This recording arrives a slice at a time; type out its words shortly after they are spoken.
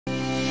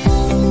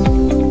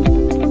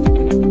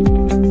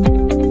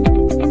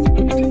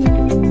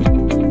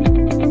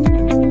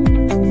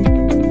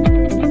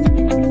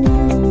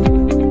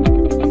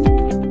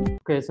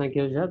Okay, thank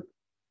you, Jad.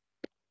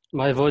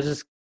 My voice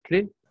is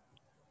clear?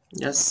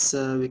 Yes,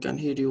 we can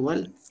hear you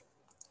well.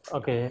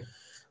 Okay.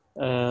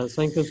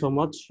 Thank you so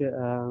much.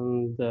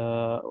 And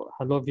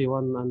hello,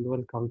 everyone, and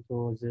welcome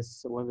to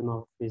this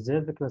webinar of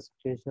reserve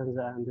classifications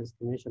and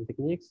estimation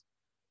techniques.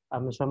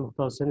 I'm Hisham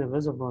Mukhtar, Senior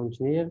Reservoir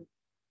Engineer.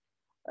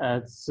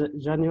 It's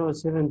January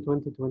 7,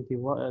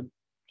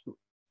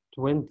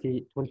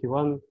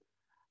 2021,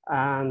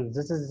 and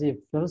this is the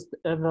first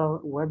ever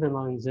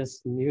webinar in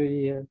this new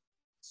year.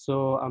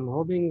 So I'm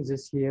hoping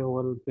this year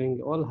will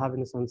bring all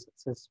happiness and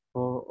success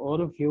for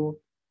all of you,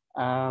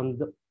 and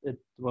it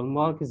will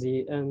mark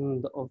the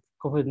end of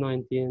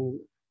COVID-19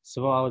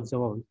 throughout the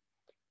world.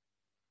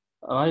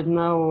 Right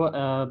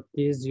now,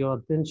 please your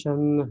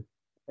attention.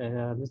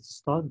 Let's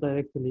start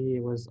directly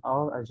with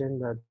our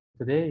agenda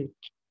today.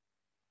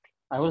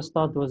 I will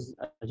start with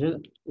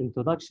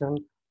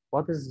introduction.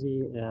 What is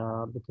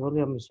the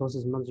Petroleum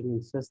Resources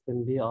Management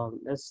System,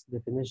 BRS,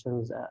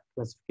 definitions,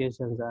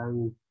 classifications,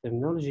 and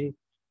terminology,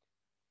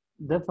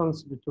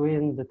 difference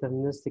between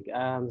deterministic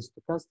and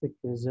stochastic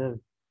reserve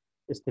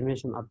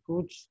estimation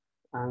approach,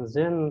 and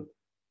then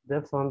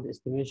different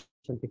estimation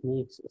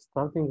techniques,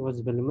 starting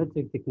with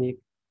volumetric technique.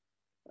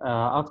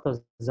 After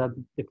that,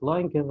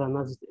 decline curve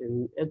analysis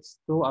in its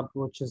two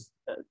approaches,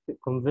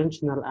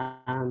 conventional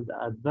and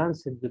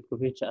advanced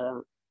Djokovic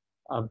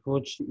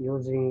approach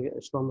using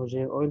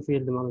Schlumberger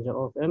Oilfield Manager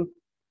OFM.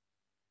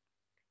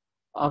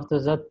 After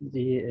that,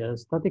 the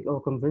static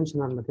or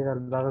conventional material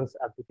balance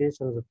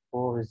applications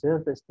for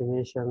reserve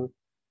estimation,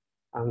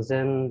 and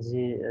then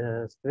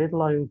the straight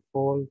line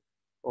fall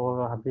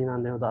or Hablina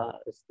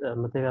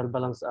material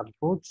balance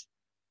approach,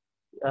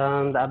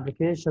 and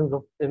applications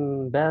of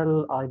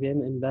MBAL,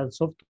 IBM MBAL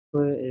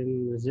software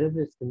in reserve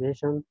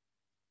estimation,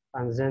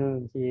 and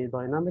then the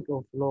dynamic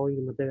of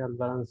flowing material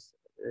balance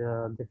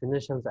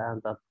definitions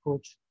and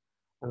approach.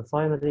 And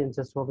finally, in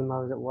this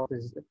webinar, what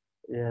is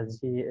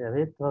the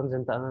rate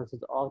transient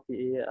analysis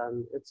RTA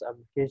and its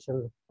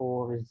applications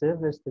for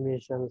reserve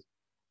estimations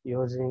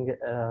using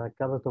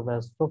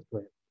Cartobas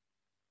software.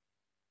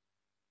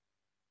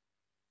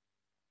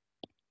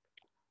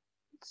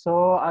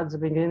 So at the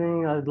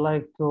beginning, I'd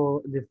like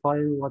to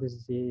define what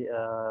is the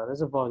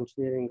reservoir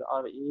engineering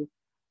RE.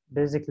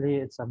 Basically,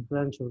 it's a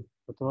branch of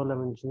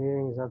petroleum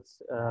engineering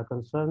that's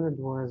concerned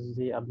with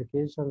the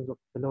applications of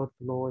fluid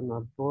flow in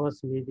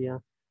porous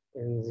media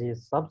in the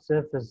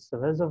subsurface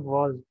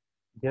reservoirs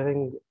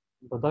during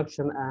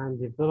production and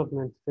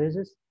development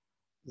phases.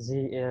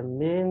 The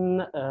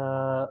main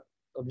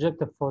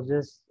objective for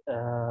this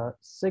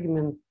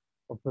segment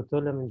of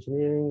petroleum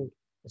engineering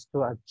is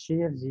to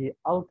achieve the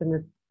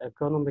ultimate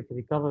economic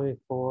recovery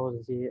for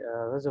the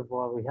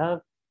reservoir we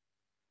have.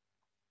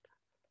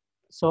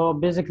 So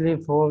basically,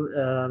 for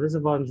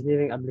reservoir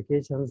engineering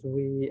applications,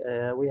 we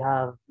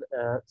have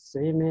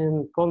three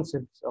main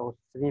concepts or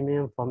three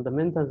main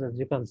fundamentals. As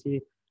you can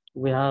see,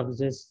 we have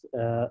this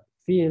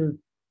field,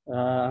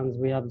 and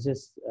we have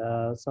this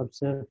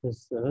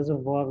subsurface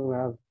reservoir. We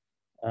have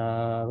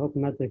rock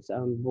matrix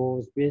and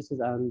bore spaces,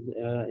 and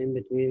in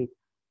between,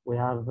 we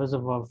have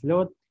reservoir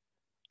fluid.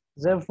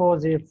 Therefore,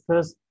 the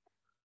first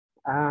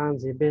and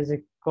the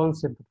basic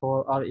concept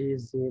for RE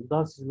is the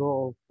Darcy's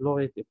law of flow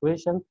rate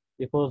equation,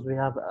 because we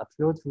have a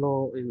fluid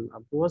flow in a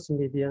porous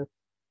media.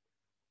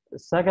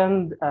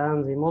 Second,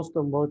 and the most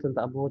important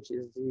approach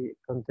is the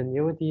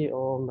continuity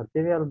or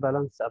material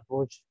balance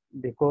approach,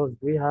 because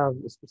we have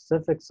a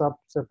specific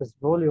subsurface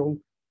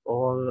volume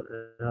or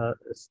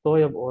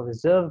STOIAB or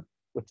reserve,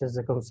 which is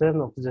the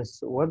concern of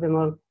this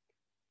webinar.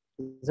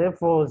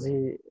 Therefore,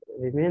 the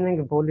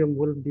remaining volume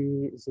will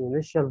be the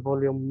initial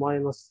volume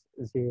minus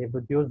the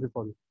produced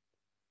volume.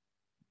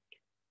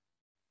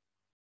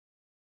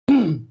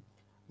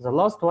 The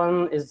last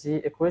one is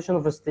the equation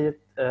of state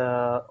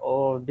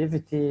or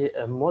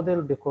BVT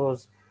model,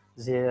 because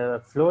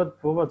the fluid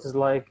properties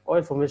like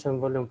oil formation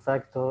volume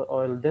factor,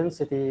 oil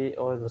density,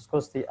 oil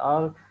viscosity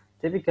are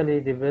typically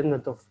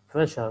dependent of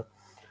pressure.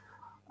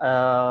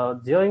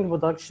 During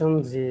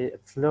production, the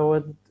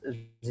fluid,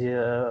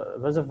 the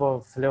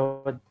reservoir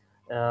fluid,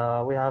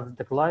 we have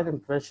decline in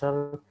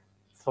pressure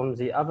from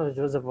the average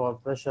reservoir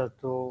pressure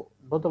to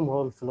bottom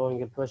hole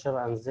flowing pressure,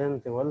 and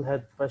then the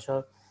wellhead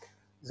pressure.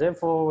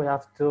 Therefore, we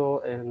have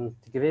to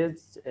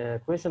integrate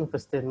equation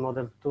of state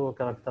model to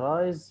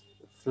characterize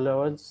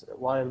fluids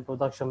while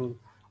production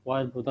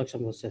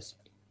process.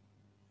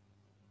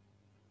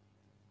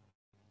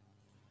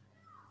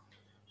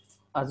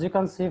 As you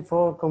can see,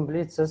 for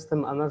complete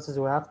system analysis,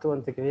 we have to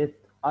integrate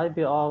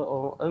IBR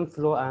or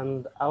inflow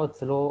and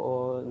outflow,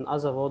 or in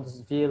other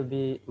words,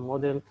 VLB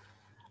model.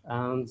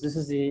 And this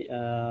is the,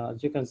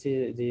 as you can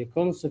see, the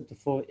concept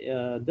for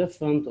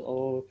different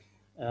or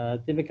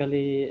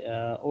typically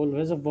all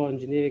reservoir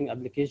engineering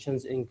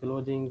applications,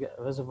 including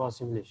reservoir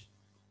simulation.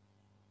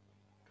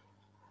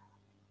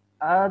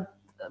 At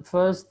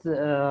first,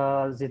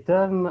 the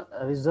term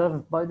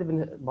reserve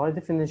by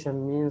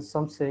definition means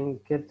something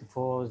kept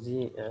for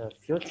the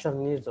future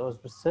needs or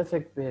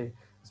specific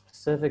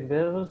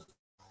purpose.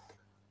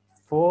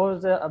 For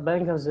the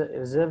banker's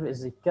reserve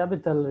is the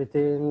capital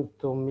retained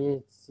to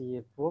meet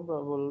the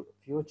probable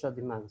future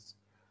demands.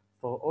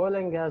 For oil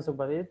and gas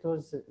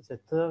operators, the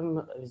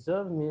term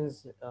reserve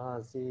means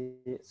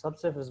the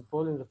subsurface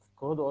volume of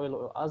crude oil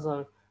or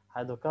other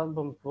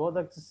hydrocarbon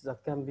products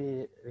that can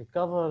be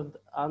recovered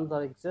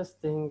under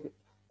existing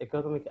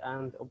economic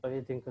and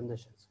operating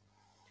conditions.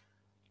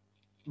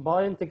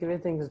 By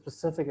integrating a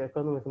specific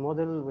economic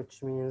model,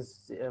 which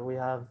means we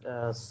have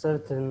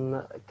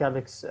certain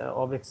CAPEX,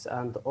 OPEX,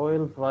 and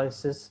oil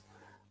prices,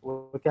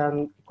 we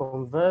can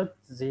convert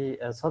the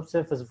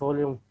subsurface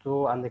volume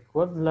to an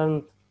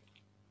equivalent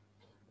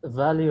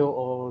value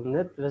or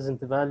net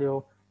present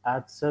value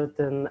at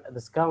certain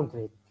discount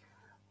rate.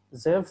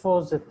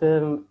 Therefore, the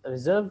term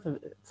reserve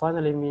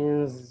finally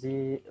means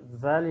the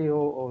value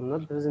or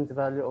net present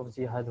value of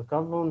the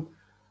hydrocarbon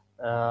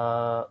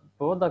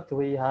product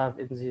we have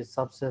in the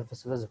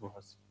subsurface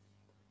reservoirs.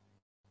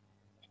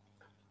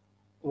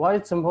 Why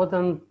it's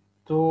important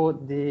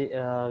to the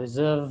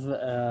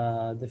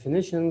reserve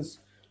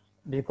definitions?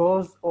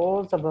 Because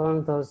all the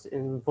parameters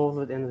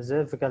involved in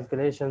reserve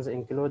calculations,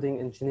 including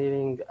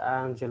engineering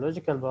and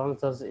geological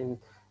parameters,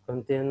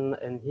 contain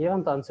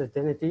inherent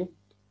uncertainty.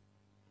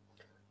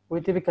 We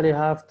typically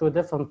have two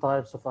different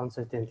types of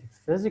uncertainty.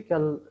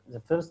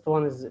 The first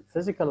one is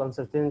physical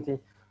uncertainty,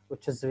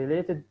 which is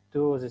related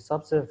to the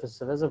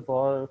subsurface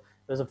reservoir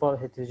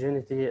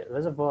heterogeneity,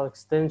 reservoir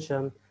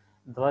extension,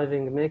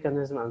 driving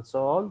mechanism, and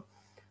so on.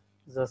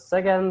 The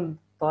second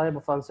type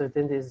of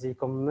uncertainty is the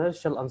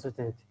commercial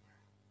uncertainty,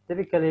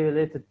 typically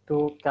related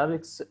to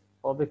CAPEX,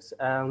 OPEX,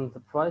 and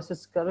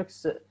prices.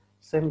 CAPEX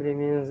simply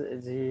means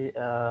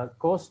the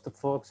cost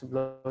for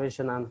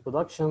exploration and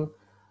production.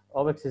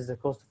 OPEX is the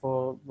cost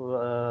for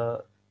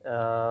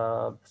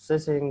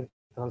processing,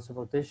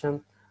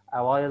 transportation,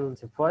 while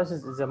the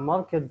prices is the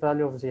market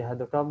value of the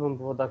hydrocarbon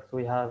product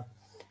we have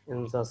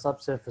in the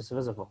subsurface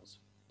reservoirs.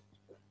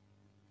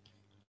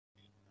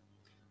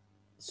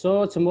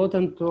 So it's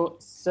important to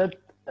set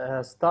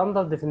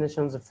standard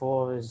definitions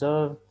for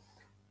reserve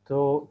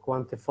to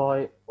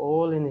quantify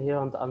all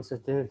inherent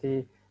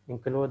uncertainty,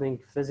 including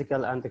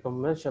physical and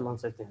commercial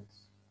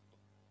uncertainties.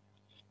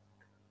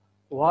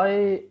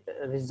 Why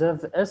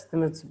reserve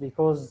estimates?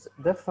 Because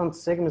different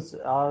segments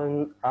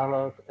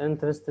are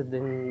interested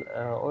in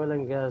oil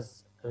and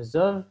gas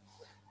reserve,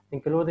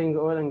 including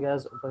oil and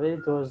gas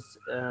operators,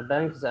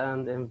 banks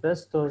and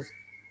investors,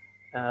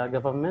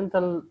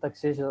 governmental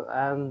taxation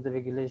and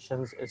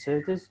regulations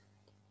authorities.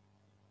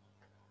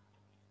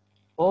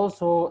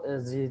 Also,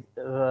 the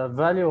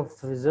value of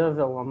reserve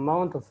or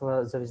amount of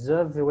the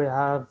reserve we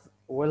have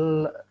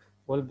will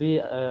be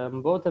an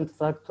important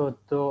factor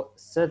to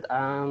set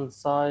and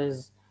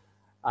size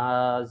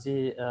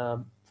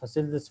the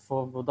facilities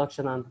for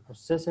production and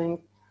processing,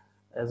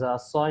 as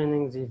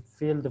assigning the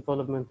field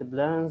development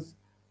plans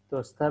to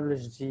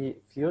establish the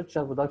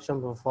future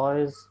production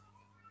profiles,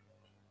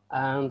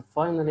 and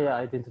finally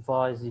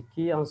identify the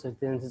key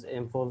uncertainties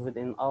involved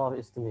in our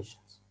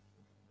estimations.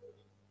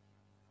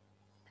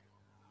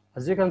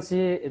 As you can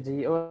see,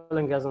 the oil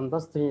and gas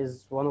industry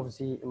is one of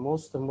the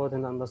most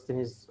important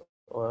industries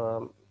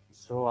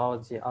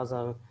throughout the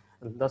other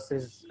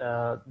industries.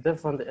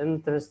 Different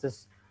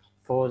interests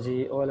for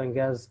the oil and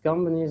gas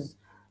companies,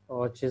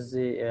 which is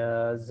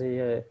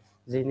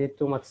they need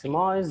to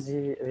maximize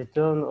the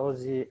return or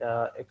the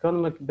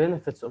economic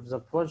benefits of the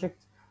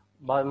project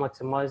by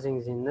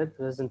maximizing the net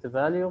present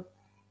value.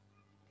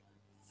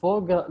 For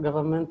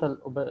governmental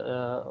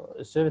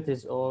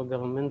authorities or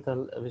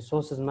governmental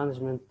resources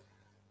management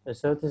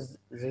authorities,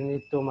 they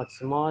need to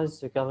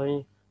maximize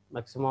recovery,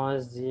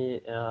 maximize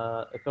the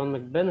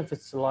economic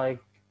benefits like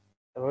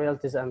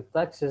royalties and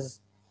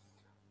taxes.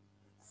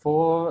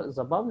 For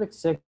the public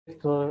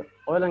sector,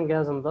 oil and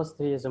gas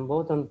industry is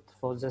important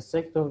for the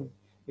sector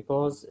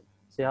because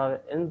they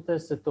are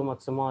interested to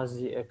maximize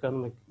the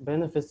economic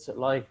benefits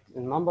like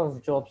the number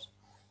of jobs,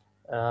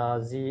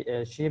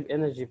 the cheap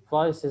energy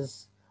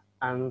prices,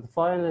 and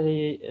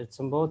finally, it's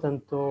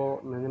important to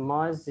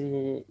minimize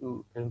the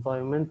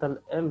environmental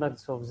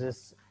impacts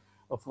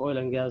of oil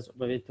and gas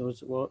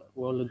operators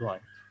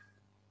worldwide.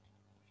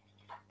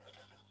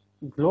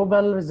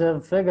 Global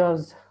reserve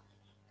figures.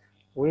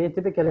 We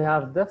typically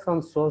have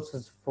different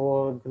sources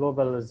for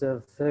global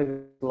reserve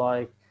figures,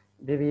 like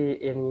maybe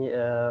any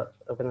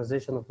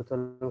Organization of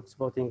Petroleum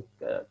Exporting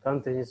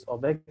Countries,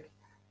 OPEC,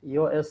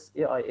 US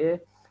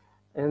EIA.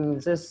 In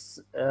this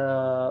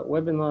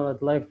webinar,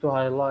 I'd like to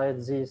highlight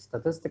the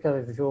statistical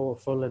review of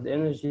solid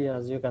energy.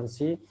 As you can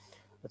see,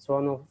 it's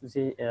one of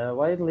the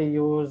widely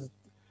used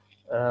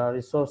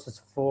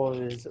resources for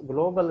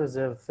global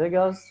reserve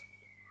figures.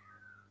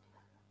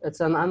 It's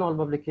an annual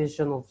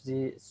publication of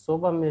the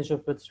Super Major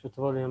British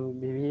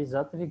Petroleum BV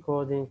that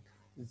recording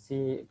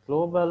the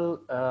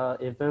global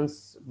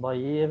events by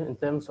year in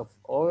terms of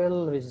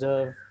oil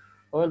reserve,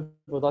 oil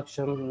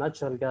production,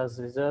 natural gas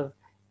reserve,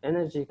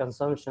 energy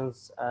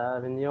consumptions,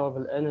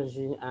 renewable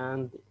energy,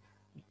 and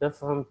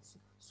different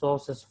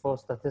sources for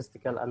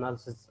statistical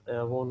analysis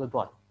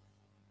worldwide.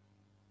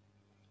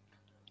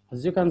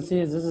 As you can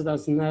see, this is a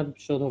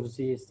snapshot of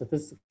the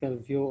statistical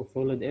view of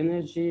world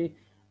energy.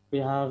 We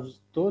have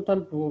total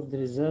proved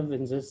reserve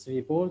in this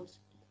report.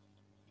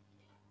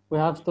 We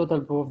have total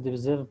proved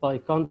reserve by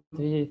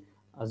country,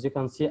 as you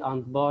can see,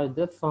 and by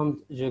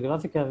different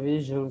geographical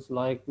regions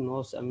like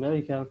North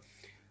America,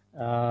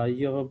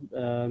 Europe,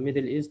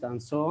 Middle East,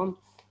 and so on.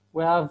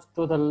 We have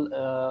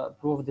total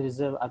proved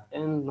reserve at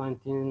end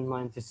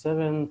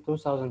 1997,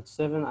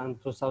 2007,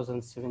 and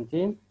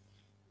 2017.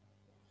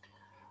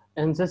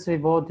 In this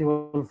report, you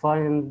will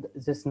find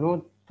this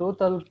new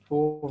total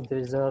proved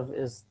reserve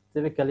is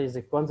typically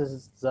the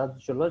quantities that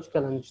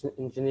geological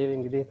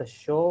engineering data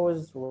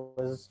shows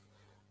with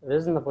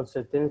reasonable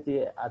certainty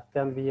and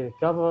can be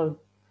recovered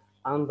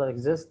under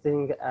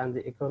existing and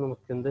economic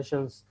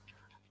conditions.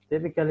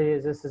 Typically,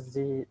 this is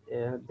the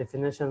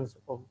definitions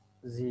of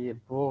the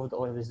proved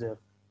oil reserve.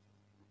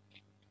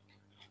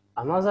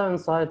 Another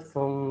insight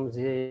from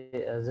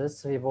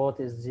this report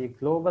is the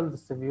global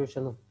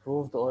distribution of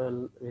proved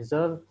oil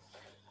reserve.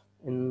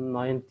 In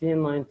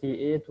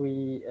 1998,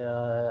 we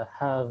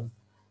have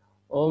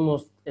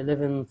almost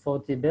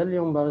 1140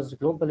 billion barrels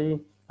globally,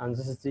 and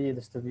this is the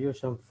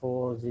distribution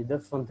for the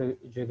different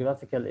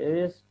geographical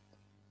areas.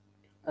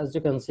 As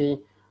you can see,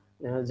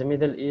 the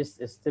Middle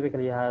East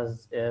typically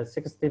has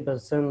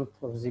 60%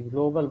 of the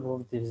global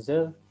proved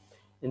reserve.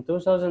 In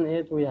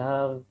 2008, we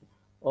have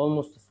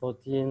almost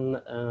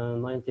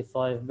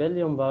 1495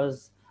 billion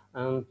barrels,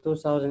 and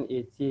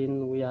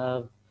 2018 we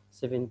have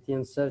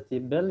 1730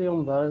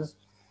 billion barrels.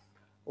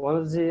 One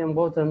of the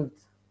important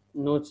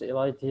notes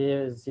right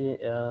here is the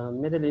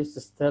Middle East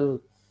is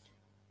still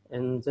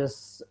in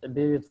this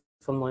period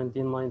from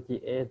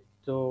 1998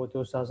 to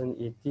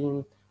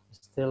 2018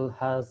 still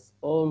has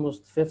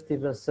almost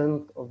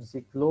 50% of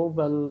the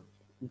global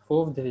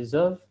proved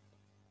reserve.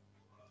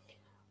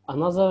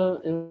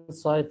 Another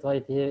insight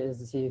right here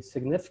is the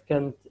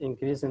significant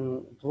increase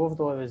in proved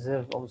oil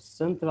reserve of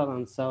Central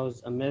and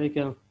South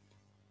America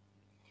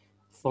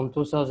from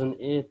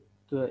 2008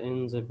 to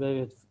in the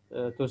period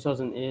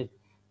 2008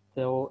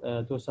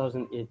 to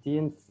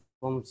 2018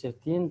 from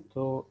 13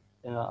 to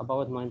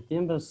about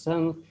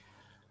 19%.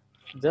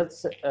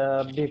 That's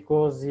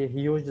because the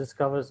huge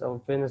discoveries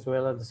of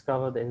Venezuela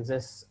discovered in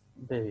this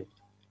period.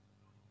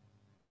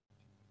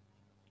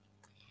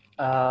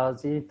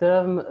 The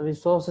term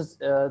resources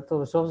at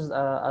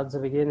the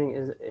beginning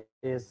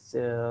is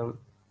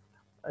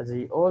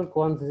the all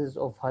quantities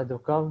of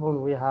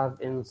hydrocarbon we have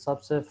in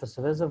subsurface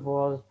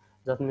reservoirs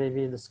that may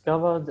be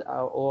discovered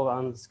or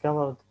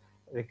undiscovered,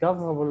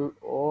 recoverable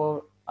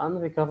or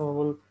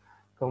unrecoverable,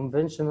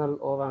 conventional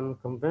or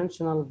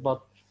unconventional,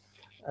 but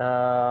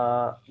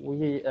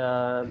we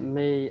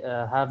may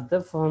have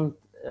different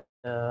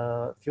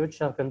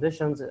future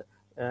conditions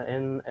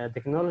in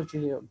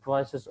technology,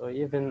 prices, or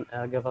even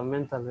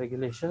governmental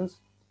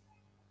regulations.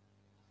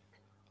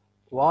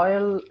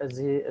 While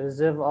the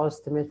reserve are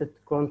estimated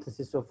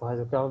quantities of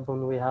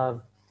hydrocarbon we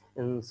have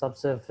in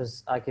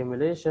subsurface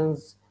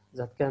accumulations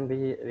that can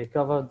be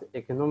recovered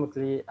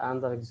economically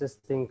under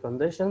existing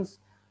conditions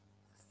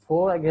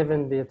for a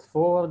given date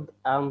forward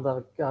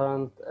under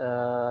current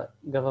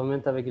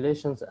governmental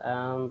regulations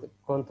and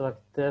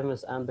contract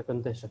terms and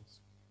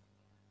conditions.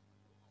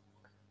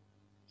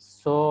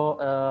 So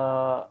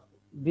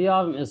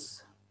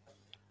BRMS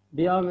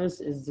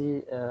is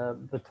the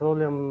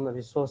Petroleum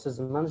Resources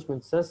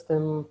Management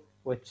System,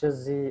 which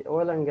is the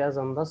oil and gas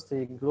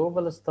industry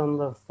global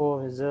standard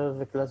for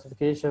reserve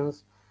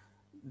classifications,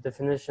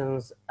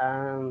 definitions,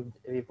 and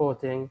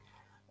reporting.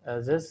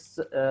 This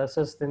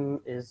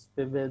system is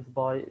prepared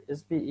by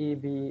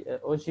SPEB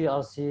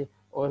OGRC,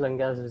 Oil and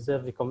Gas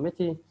Reserve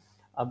Committee,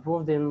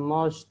 approved in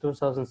March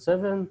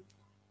 2007.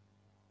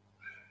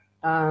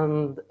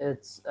 And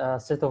it's a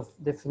set of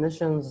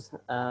definitions,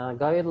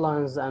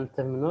 guidelines, and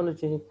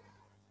terminology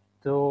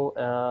to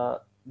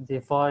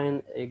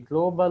define a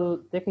global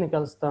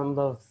technical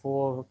standard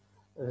for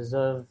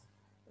reserve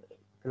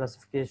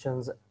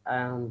classifications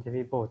and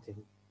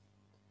reporting.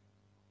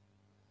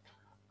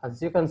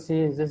 As you can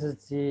see, this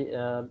is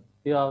the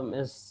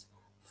BRMS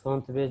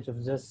front page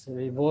of this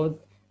report,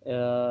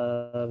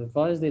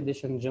 revised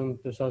edition June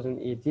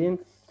 2018.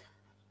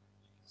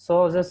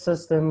 So this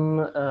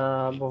system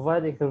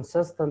provides a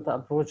consistent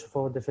approach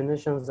for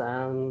definitions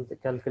and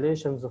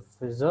calculations of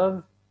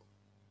reserve,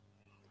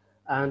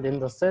 and in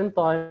the same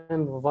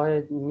time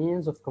provide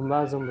means of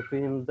comparison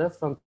between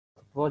different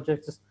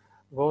projects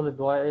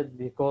worldwide,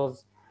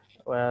 because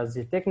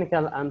the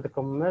technical and the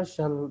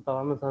commercial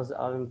parameters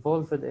are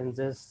involved in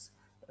this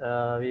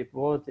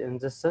report, in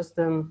this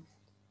system.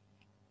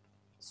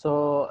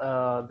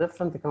 So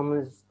different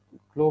companies,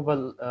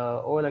 global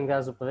oil and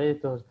gas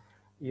operators,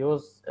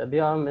 use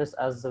BRMS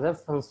as a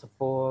reference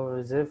for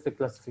reserve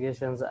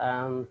classifications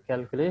and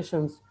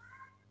calculations.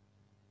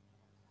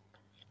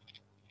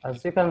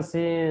 As you can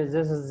see,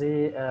 this is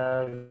the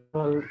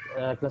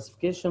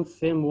classification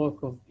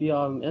framework of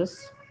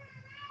BRMS.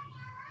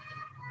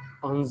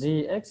 On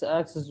the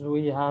x-axis,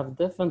 we have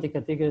different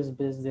categories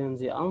based on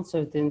the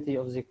uncertainty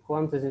of the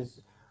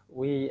quantities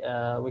we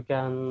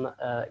can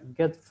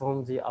get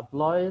from the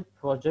applied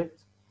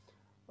project.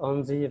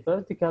 On the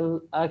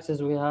vertical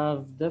axis, we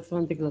have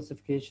different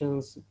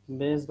classifications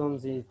based on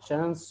the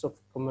chance of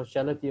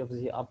commerciality of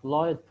the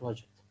applied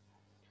project.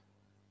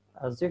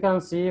 As you can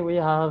see, we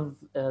have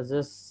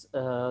this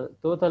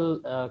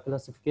total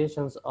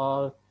classifications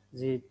are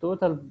the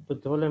total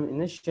petroleum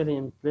initially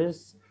in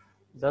place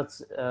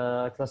that's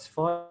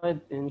classified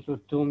into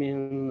two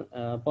main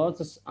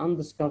parts,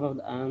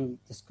 undiscovered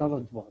and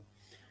discovered one.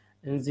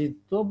 In the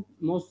top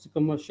most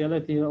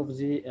commerciality of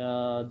the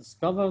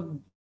discovered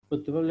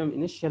petroleum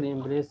initially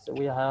in place,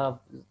 we have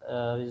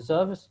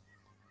reserves,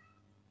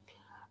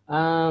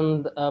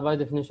 and by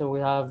definition, we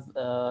have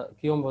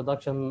cum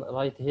production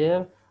right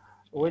here,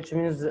 which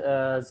means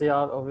they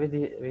are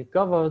already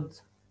recovered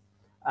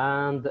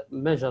and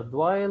measured,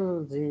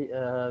 while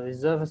the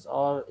reserves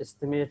are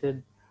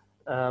estimated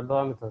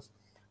parameters.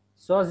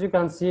 So as you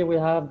can see, we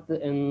have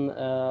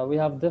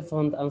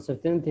different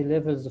uncertainty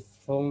levels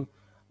from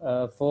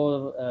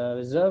for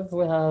reserve.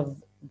 We have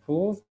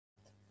proved,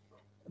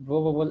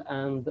 probable,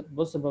 and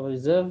possible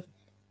reserve.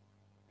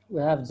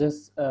 We have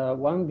this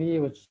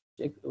 1B,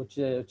 which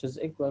is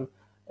equal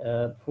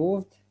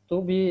proved,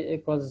 2B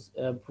equals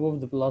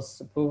proved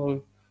plus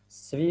proven,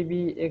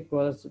 3B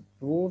equals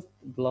proved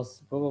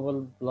plus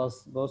probable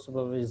plus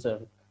possible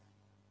reserve.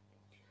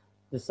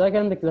 The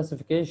second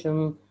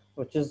classification,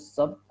 which is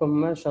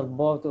sub-commercial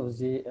part of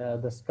the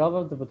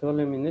discovered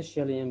petroleum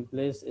initially in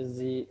place, is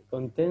the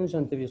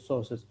contingent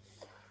resources.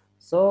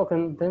 So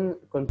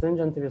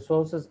contingent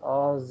resources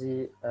are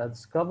the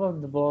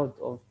discovered part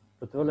of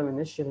petroleum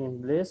initially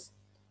in place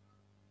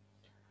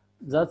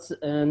that's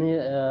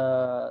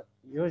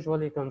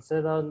usually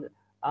considered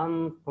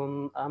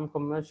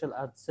uncommercial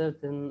at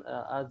certain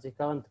at the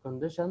current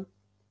condition,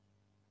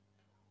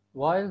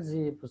 while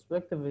the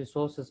prospective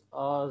resources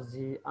are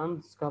the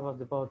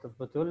undiscovered part of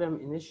petroleum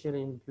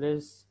initially in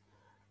place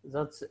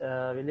that's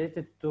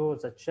related to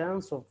the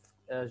chance of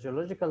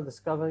geological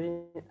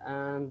discovery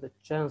and the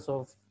chance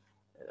of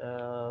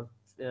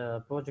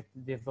project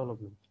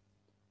development.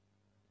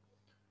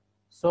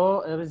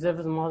 So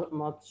reserves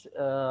must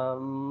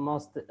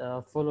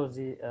follow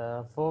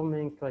the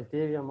forming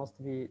criteria: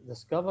 must be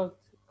discovered,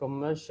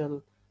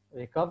 commercial,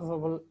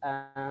 recoverable,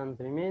 and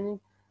remaining.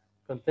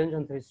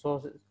 Contingent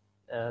resources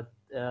uh,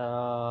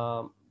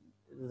 uh,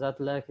 that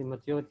lack the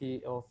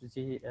maturity of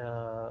the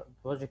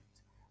project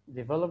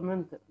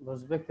development.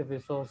 Prospective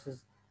resources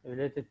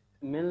related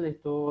mainly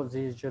to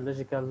the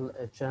geological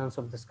chance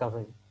of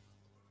discovery.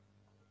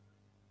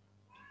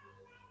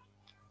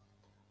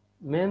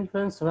 Main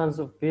principles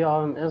of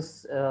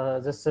PRMS,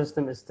 this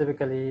system is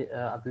typically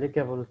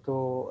applicable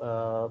to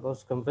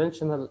both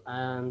conventional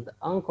and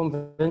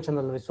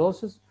unconventional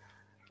resources.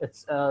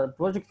 It's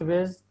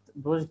project-based.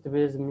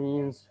 Project-based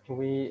means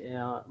we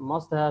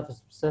must have a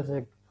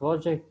specific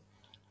project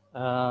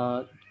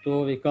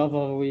to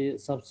recover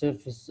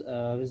subsurface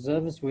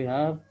reserves we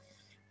have,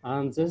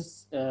 and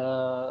this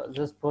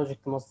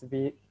project must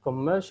be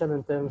commercial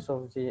in terms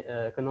of the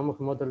economic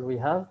model we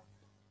have.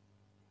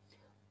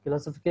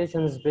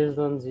 Classification is based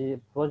on the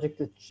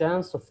projected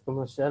chance of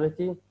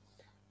commerciality.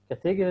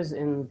 Categories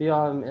in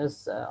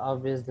BRMS are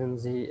based on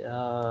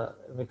the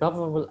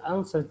recoverable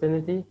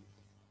uncertainty,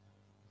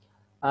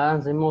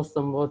 and the most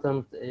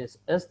important is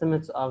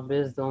estimates are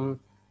based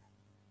on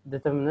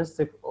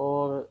deterministic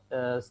or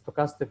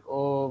stochastic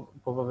or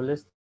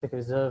probabilistic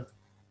reserve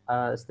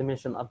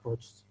estimation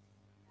approaches.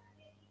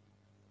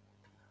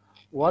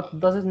 What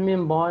does it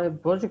mean by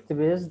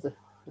project-based?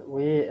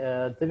 We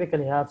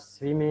typically have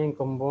three main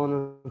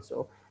components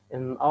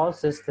in our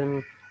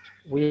system.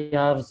 We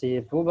have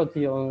the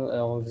property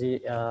on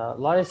the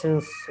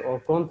license or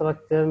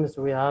contract terms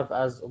we have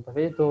as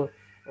operator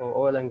or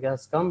oil and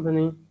gas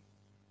company.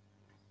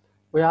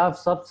 We have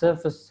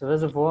subsurface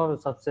reservoir,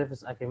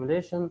 subsurface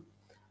accumulation,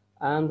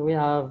 and we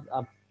have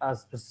a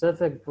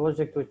specific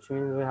project, which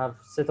means we have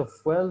a set of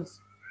wells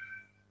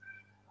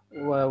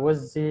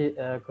with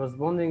the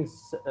corresponding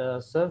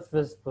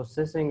surface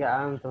processing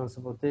and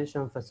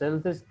transportation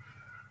facilities.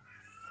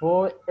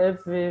 For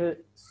every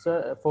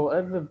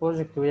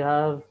project, we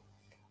have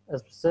a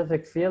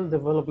specific field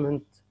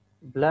development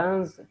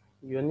plans,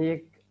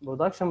 unique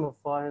production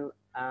profile,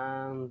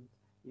 and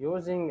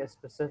using a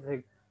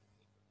specific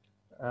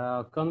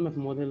economic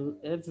model.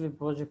 Every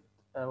project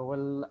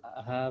will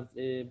have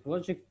a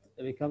project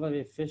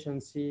recovery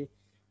efficiency,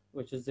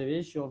 which is the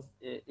ratio of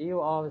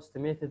EOR,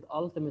 estimated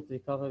ultimate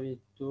recovery,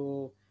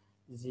 to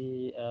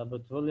the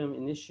petroleum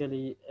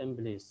initially in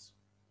place.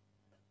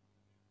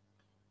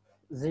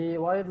 The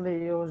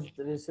widely used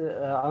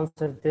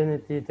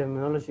uncertainty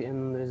terminology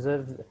in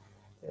reserve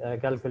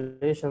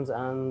calculations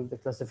and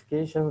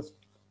classifications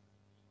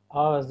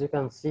are, as you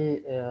can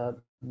see,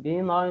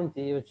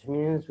 B90, which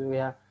means we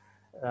have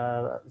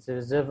the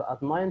reserve at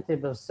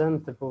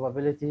 90%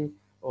 probability,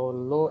 or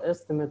low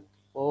estimate,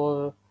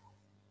 or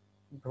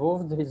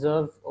proved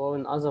reserve, or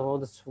in other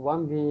words,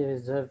 1B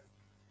reserve.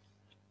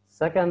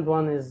 Second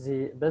one is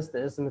the best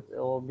estimate,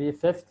 or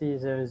B50,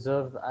 the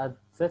reserve at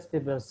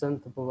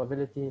 50%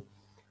 probability.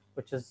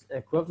 which is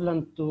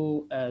equivalent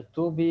to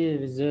 2B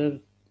reserve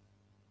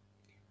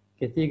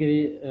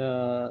category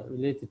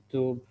related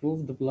to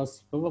proved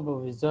plus probable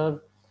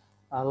reserve.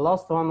 And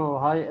last one, or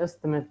high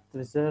estimate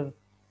reserve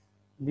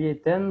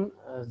B10,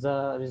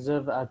 the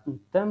reserve at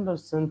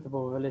 10%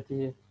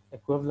 probability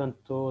equivalent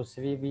to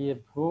 3B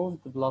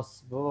proved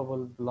plus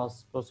probable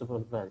plus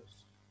possible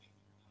values.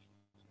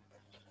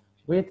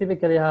 We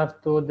typically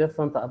have two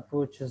different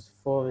approaches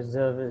for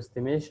reserve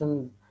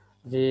estimation.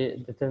 The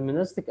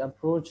deterministic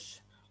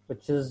approach,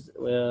 which is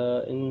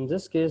in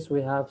this case,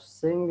 we have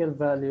single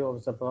value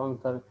of the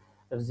parameter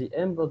of the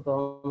input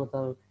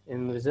parameter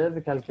in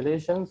reserve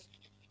calculations.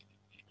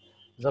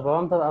 The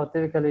parameters are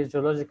typically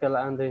geological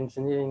and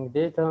engineering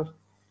data.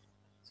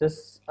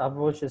 This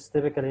approach is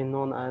typically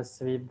known as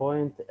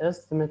three-point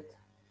estimate.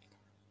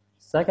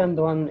 Second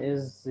one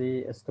is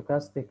the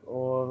stochastic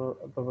or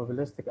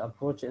probabilistic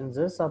approach. In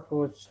this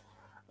approach,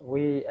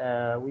 we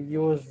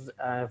use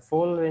a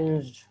full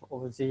range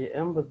of the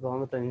input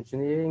parameter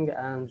engineering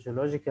and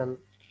geological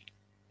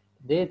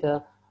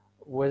data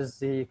with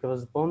the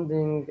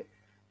corresponding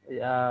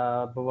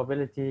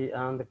probability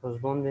and the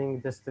corresponding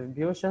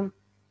distribution.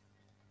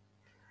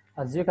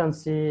 As you can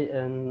see,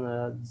 in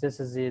this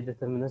is the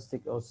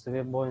deterministic or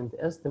three-point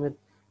estimate.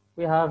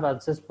 We have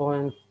at this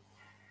point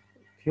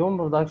fume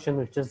production,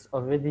 which is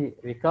already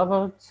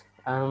recovered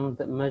and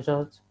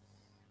measured.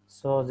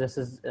 So this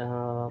is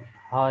the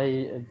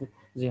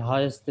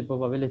highest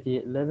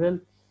probability level.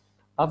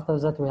 After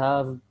that, we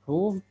have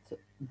proved,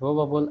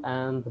 probable,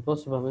 and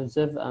possible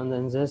reserve, and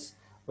in this,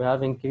 we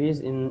have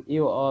increase in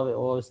EOR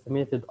or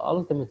estimated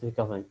ultimate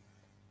recovery.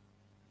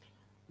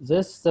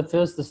 The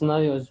first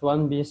scenario is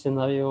 1B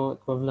scenario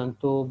equivalent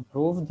to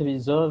proved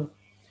reserve.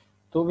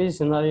 2B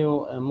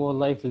scenario more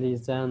likely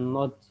than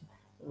not,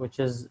 which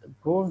is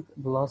proved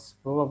plus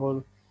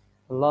probable.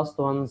 The last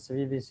one,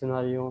 3B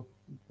scenario,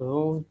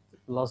 proved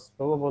plus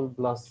probable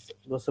plus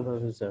possible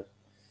reserve.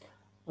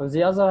 On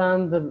the other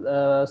hand,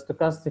 the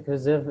stochastic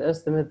reserve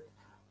estimate,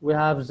 we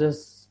have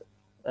this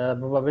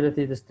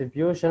probability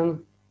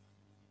distribution.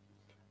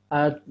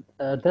 At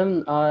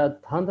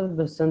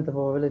 100%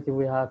 probability,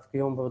 we have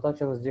Q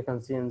production, as you can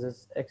see in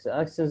this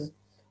x-axis,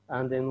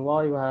 and in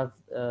Y, we have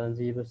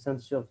the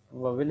percentage of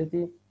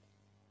probability.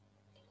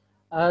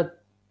 At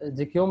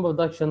the Q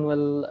production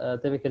will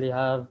typically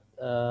have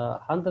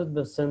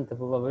 100%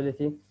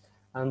 probability,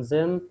 and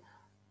then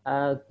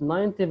at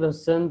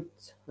 90%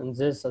 in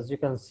this, as you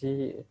can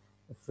see,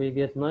 if we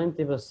get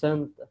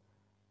 90%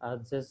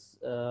 at this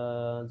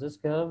this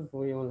curve,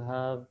 we will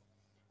have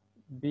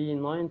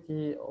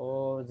B90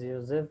 or the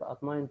reserve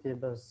at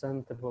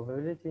 90%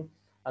 probability.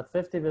 At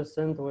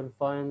 50%, we'll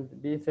find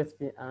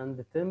B50,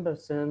 and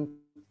 10%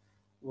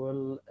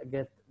 will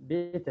get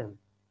B10.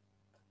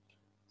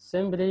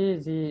 Simply,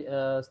 the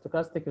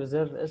stochastic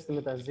reserve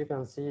estimate, as you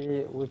can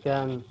see,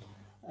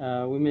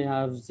 we may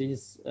have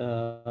these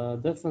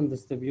different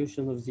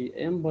distribution of the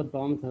input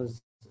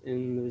parameters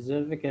in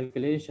reserve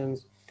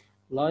calculations,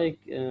 like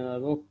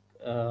rock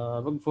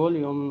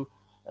volume,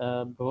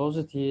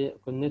 porosity,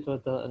 connect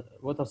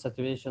water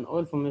saturation,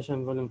 oil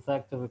formation volume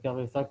factor,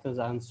 recovery factors,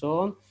 and so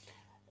on.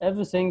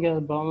 Every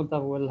single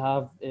parameter will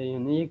have a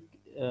unique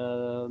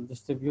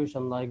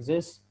distribution like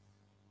this.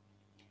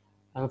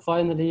 And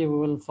finally, we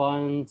will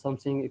find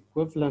something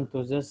equivalent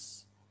to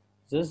this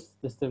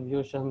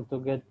distribution to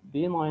get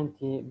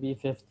B90,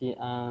 B50,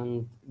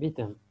 and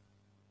B10.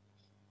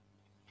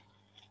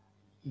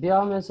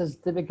 BRMS is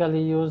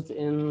typically used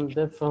in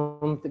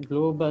different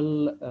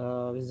global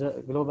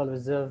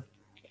reserve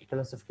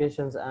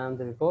classifications and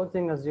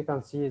reporting. As you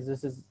can see,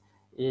 this is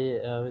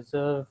a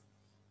reserve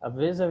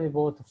appraiser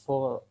report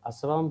for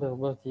Asram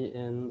property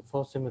in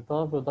for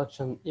Scimitar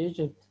production,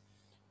 Egypt.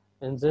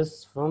 In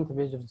this front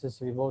page of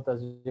this report,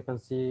 as you can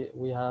see,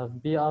 we have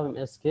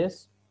BRMS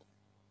case.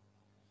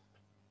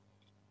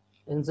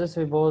 In this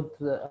report,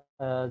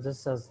 this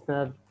is a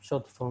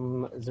snapshot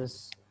from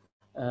this.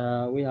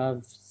 We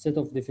have set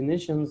of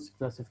definitions,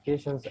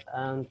 classifications,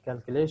 and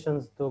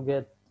calculations to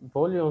get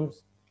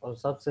volumes or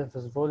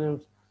subsurface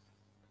volumes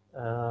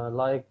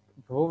like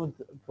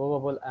proved,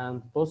 probable,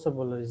 and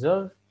possible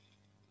reserve.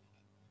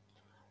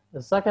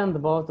 The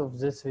second part of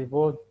this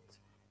report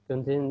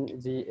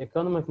contains the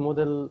economic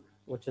model,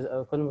 which is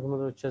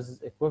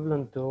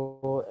equivalent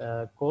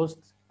to cost,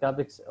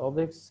 capex,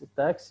 opex,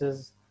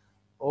 taxes,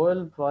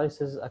 oil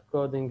prices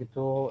according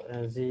to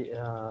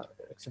the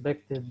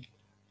expected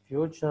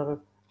future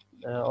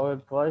oil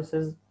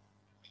prices,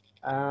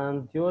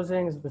 and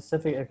using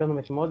specific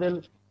economic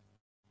model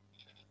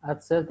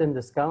at certain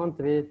discount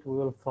rate, we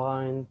will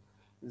find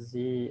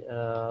the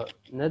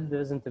net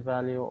present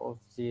value of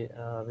the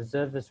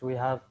reserves we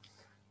have.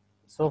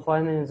 So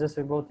finally, in this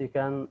report, you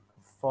can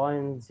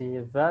find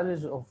the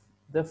values of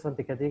different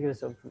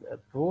categories of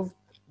proved,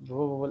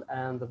 probable,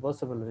 and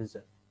possible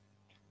reserve.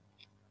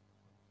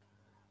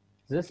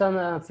 This is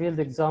a field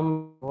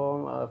exam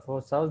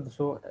for South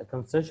Dessous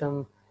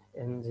concession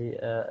in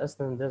the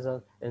Eastern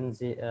Desert in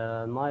the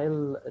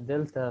Nile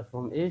Delta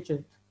from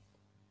Egypt.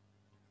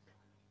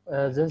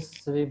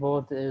 This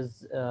report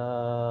is,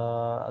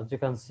 as you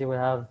can see, we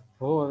have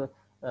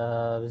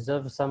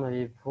reserve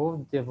summary,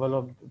 proved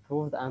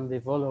and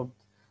developed,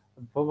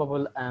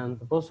 probable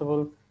and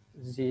possible.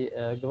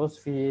 The gross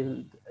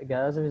field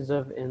gas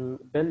reserve in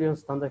billion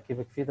standard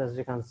cubic feet, as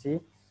you can see.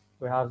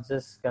 We have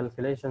this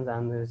calculations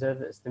and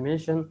reserve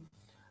estimation.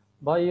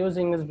 By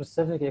using a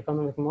specific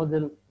economic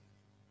model,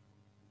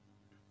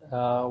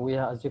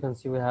 as you can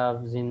see, we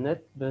have the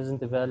net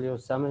present value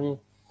summary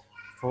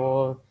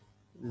for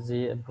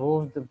the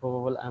approved,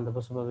 probable, and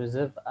possible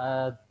reserve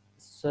at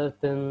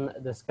certain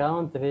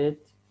discount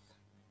rate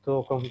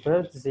to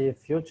convert the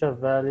future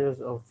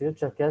values of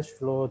future cash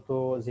flow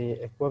to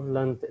the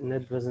equivalent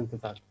net present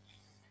value.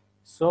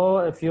 So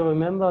if you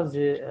remember,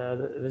 the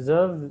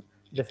reserve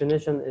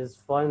definition is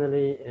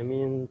finally,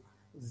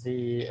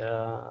 the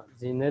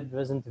net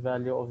present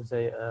value of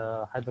the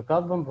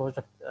hydrocarbon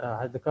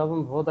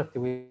product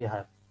we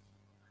have.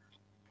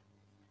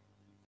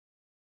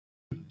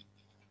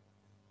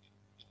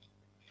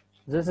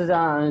 This is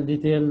a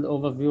detailed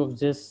overview of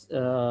this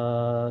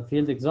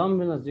field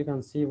example. As you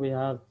can see, we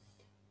have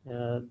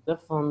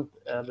different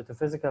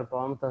metaphysical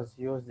parameters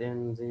used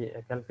in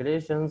the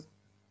calculations,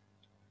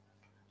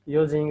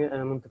 using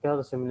a Monte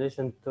Carlo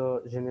simulation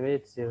to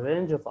generate the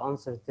range of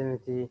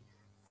uncertainty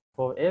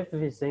for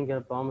every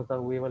single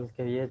parameter. We will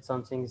create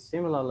something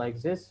similar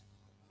like this.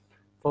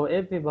 For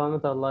every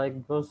parameter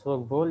like gross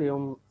rock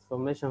volume,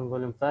 formation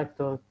volume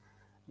factor,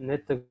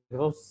 net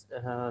gross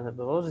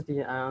porosity,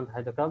 and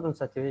hydrocarbon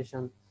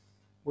saturation,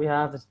 we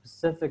have a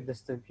specific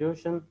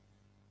distribution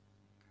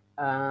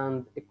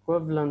and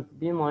equivalent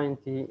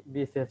B90,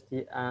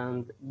 B50,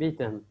 and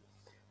B10.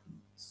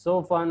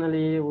 So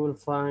finally, we'll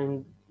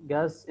find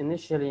gas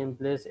initially in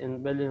place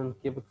in billion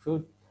cubic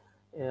foot,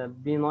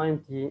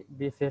 B90,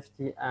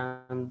 B50,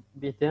 and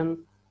B10.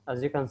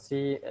 As you can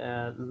see,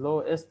 low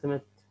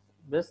estimate,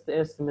 best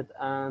estimate,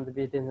 and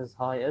B10 is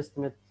high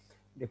estimate,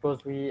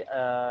 because we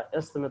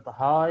estimate a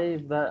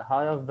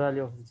higher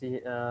value of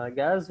the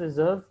gas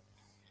reserve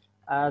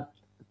at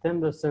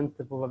 10%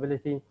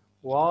 probability,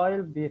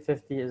 while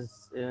B50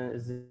 is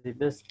the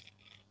best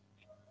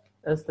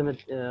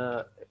estimate,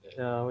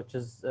 which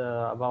is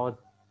about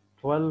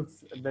 12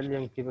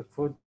 billion cubic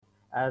foot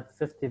at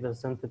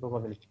 50%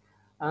 probability.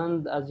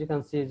 And as you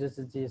can see, this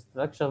is the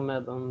structure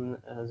made on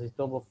the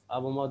top of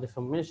Abu Madi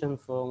formation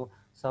from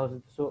South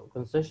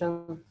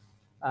concession,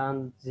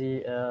 and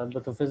the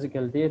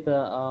bathyphysical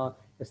data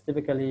is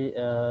typically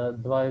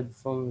derived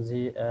from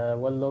the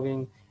well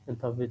logging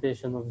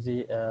interpretation of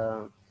the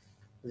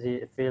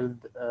field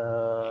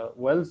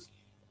wells.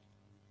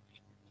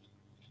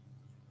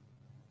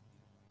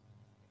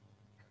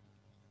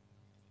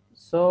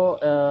 So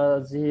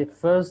the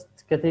first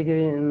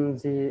category in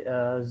the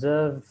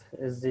reserve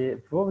is the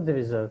proved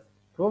reserve.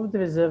 Proved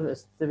reserve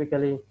is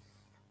typically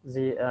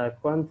the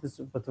quantities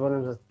of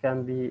petroleum that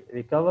can be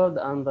recovered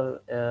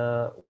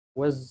under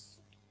with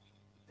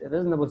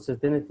reasonable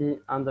certainty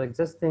under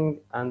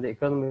existing and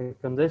economic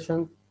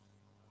conditions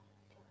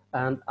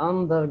and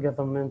under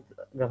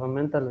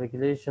governmental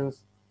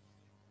regulations.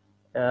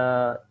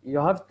 You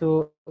have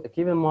to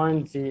keep in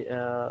mind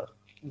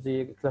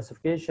the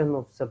classification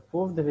of the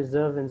proved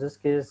reserve. In this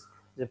case,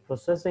 the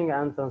processing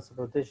and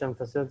transportation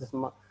facilities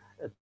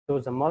to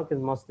the market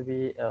must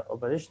be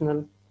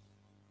operational.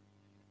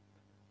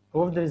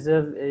 Proved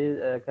reserve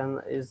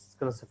is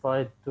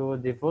classified to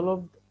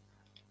developed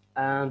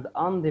and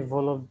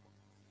undeveloped.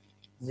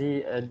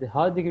 The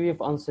high degree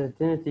of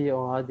uncertainty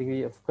or high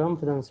degree of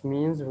confidence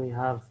means we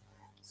have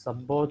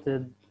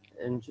supported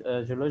in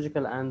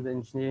geological and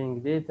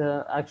engineering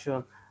data,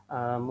 actual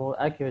more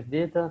accurate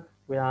data.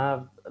 We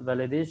have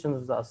validation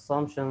of the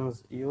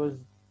assumptions used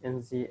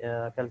in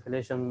the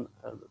calculation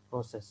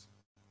process.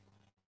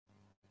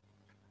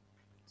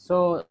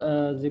 So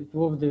the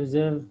proved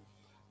reserve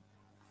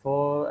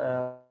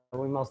for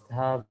we must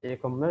have a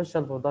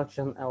commercial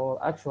production or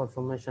actual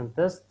formation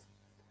test.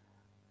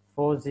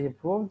 For the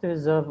proved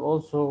reserve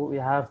also, we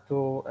have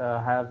to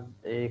have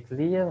a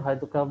clear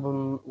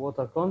hydrocarbon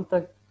water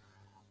contact,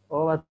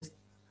 or at least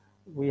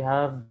we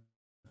have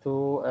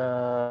to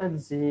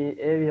the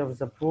area of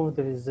the proved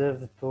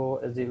reserve to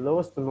the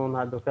lowest known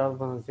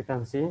hydrocarbon. As you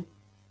can see,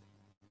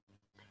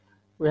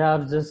 we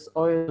have this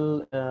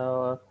oil,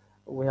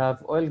 we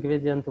have oil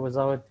gradient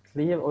without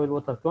clear oil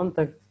water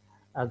contact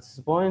at this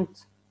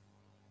point,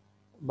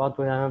 but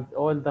we have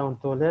oil down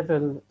to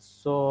level.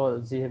 So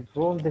the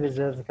proved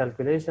reserve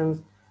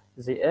calculations,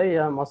 the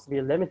area must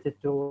be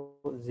limited to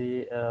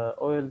the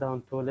oil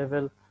down to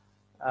level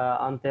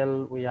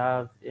until we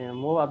have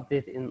more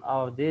update in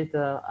our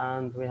data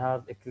and we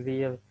have a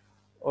clear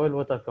oil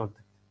water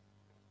contact.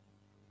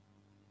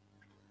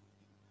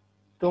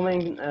 Two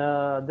main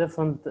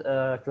different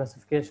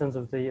classifications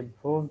of the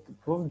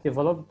proved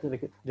developed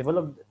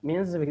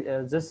means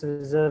this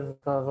reserve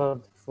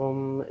covered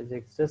from the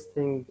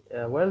existing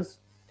wells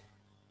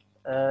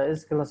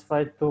is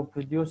classified to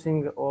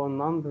producing or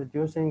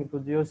non-producing.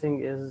 Producing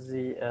is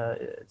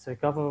it's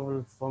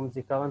recoverable from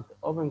the current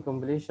open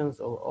completions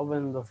or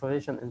open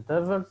perforation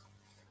intervals,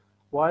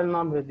 while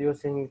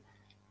non-producing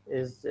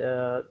is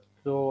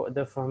two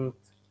different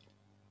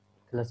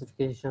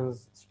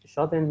classifications.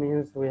 Shut-in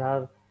means we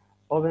have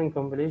open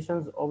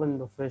completions, open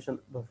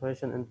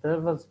perforation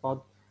intervals,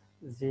 but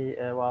we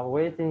are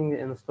waiting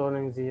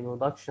installing the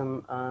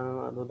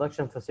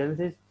production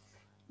facilities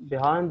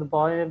behind the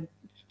pipe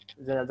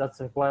that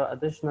require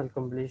additional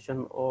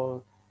completion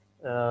or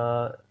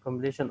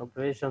completion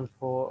operation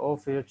for all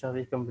future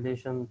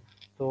recompletion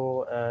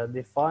to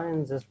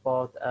define this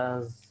part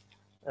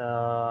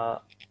uh,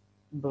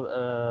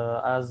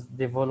 as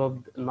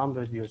developed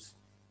non-reduced.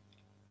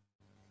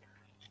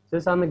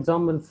 This is an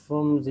example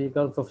from the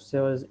Gulf of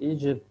Suez,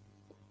 Egypt.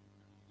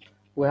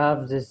 We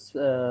have this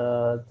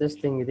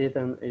testing data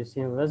in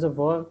Eucene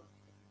Reservoir.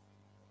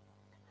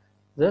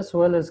 This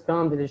well is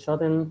currently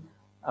shut in,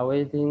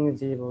 awaiting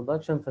the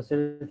production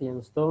facility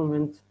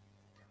installment.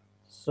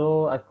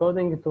 So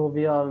according to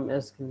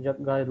VRMS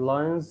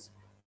guidelines,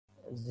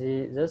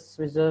 this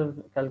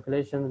reserve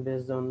calculation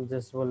based on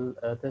this well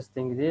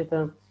testing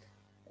data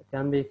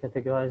can be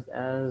categorized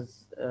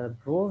as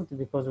proved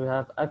because we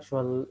have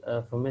actual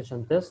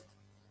formation test,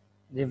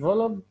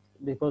 developed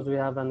because we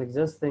have an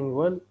existing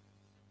well,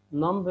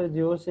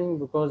 non-producing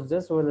because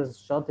this well is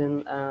shut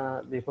in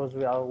because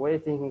we are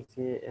waiting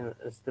the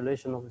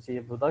installation of the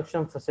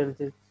production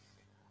facility,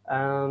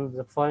 and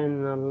the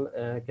final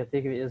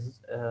category is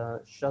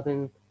shut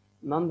in,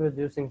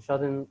 non-producing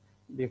shut in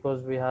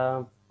because we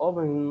have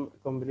open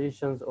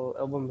completions or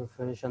open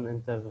perforation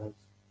intervals.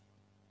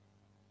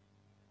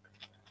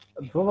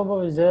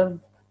 Provable reserve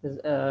is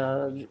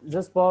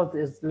this part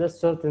is less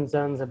certain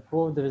than the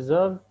proved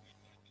reserve.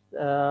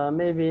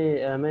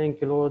 Maybe may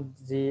include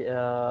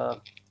the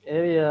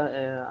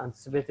area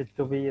anticipated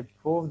to be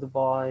approved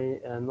by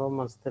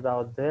normal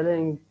step-out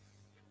drilling,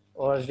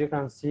 or as you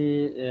can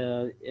see,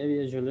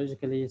 area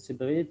geologically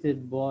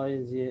separated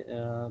by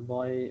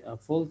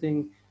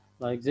faulting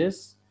like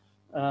this,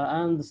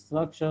 and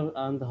structure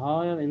and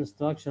higher in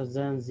structure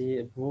than the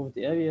approved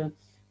area.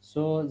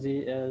 So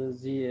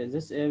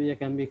this area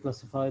can be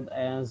classified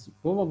as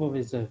probable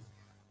reserve.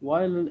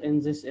 While in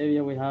this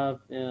area we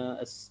have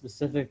a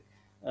specific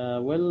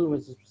well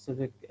with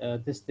specific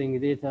testing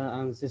data,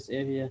 and this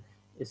area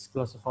is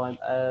classified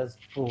as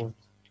proved.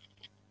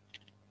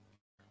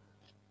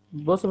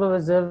 Possible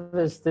reserve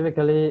is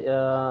typically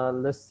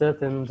less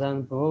certain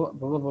than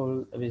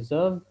probable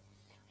reserve.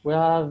 We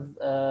have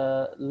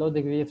low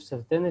degree of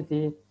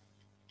certainty,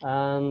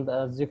 and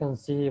as you can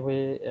see,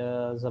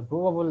 the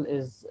probable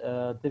is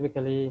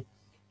typically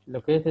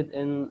located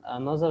in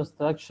another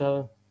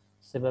structure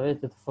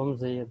separated from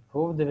the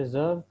proved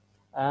reserve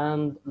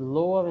and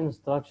lower in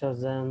structure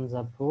than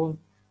the proved.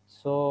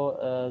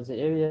 So the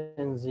area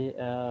in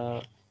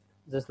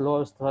this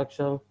lower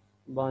structure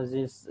by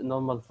this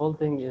normal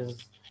faulting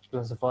is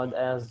classified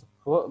as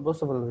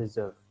possible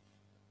reserve.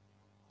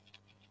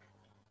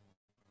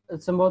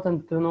 It's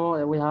important to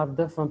know we have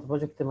different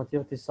project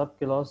maturity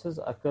subclasses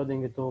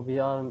according to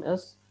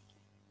VRMS.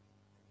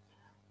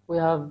 We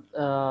have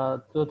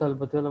total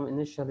petroleum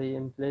initially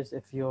in place,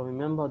 if you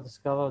remember,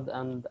 discovered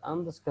and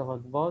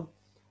undiscovered part.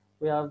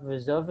 We have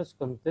reserves,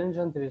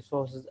 contingent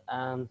resources,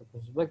 and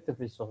prospective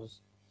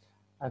resources.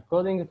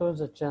 According to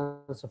the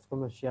chance of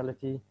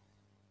commerciality,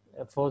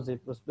 for the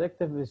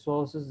prospective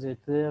resources, the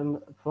term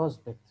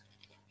prospect.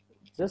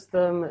 This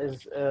term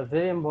is a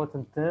very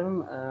important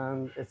term,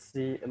 and it's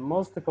the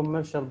most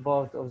commercial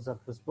part of the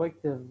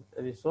prospective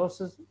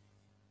resources.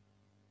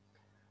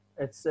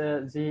 It's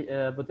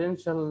the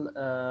potential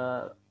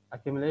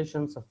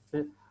accumulations of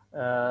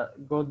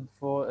good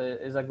for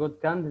is a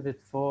good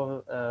candidate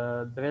for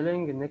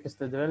drilling, next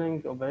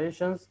drilling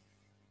operations,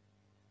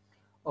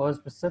 or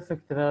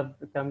specific trap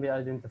can be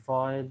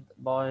identified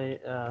by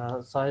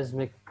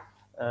seismic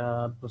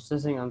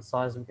processing and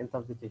seismic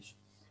interpretation.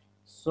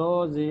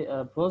 So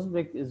the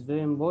prospect is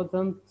very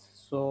important.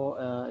 So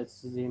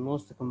it's the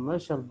most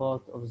commercial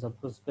part of the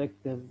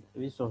prospective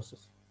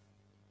resources.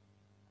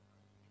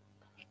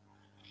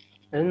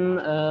 In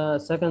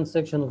second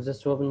section of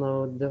this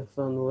webinar,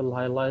 will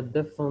highlight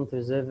different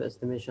reserve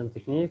estimation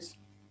techniques.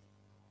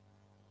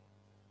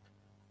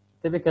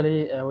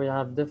 Typically, we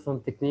have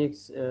different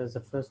techniques.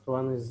 The first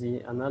one is the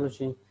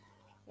analogy,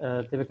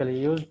 typically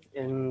used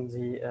in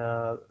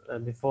the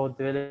before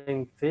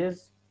drilling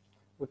phase.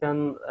 We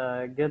can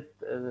get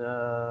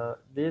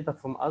data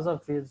from other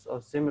fields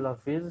or similar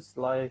fields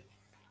like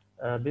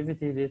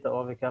BVT data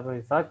or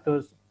recovery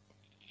factors.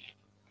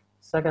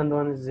 Second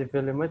one is the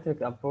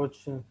volumetric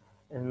approach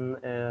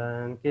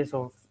in case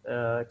of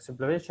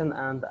exploration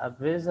and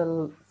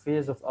appraisal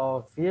phase of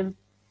our field.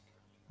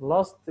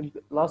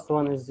 Last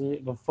one is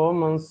the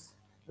performance,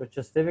 which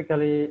is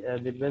typically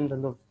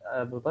dependent of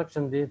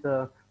production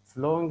data,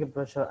 flowing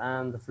pressure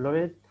and flow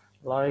rate,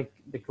 like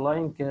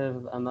decline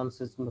curve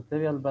analysis,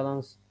 material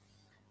balance,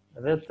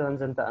 rate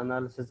transient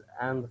analysis,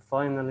 and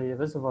finally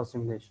reservoir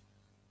simulation.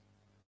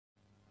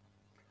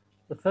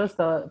 The first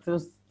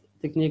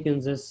technique in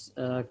this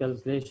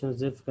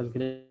ZIF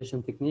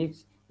calculation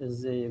techniques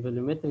is the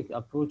volumetric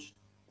approach.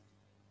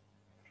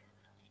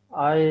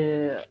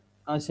 I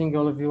I think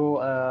all of you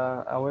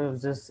are aware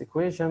of this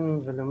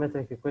equation,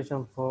 volumetric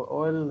equation for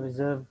oil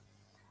reserve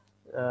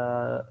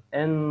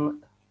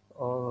N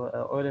or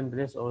oil in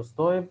place or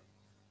STOIB,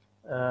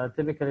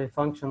 typically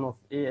function of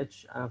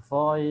AH and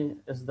phi,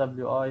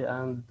 SWI,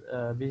 and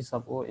B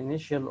sub O,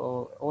 initial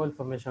or oil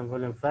formation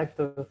volume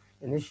factor,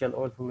 initial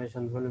oil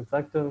formation volume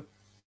factor.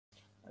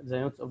 The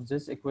units of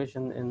this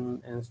equation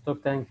in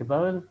stock tank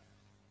barrel.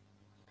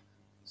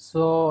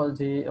 So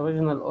the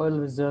original oil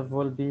reserve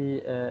will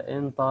be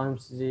N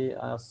times the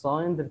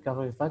assigned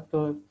recovery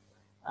factor,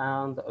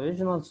 and the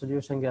original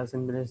solution gas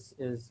in place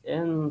is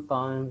N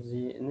times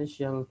the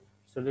initial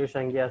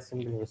solution gas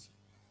in place.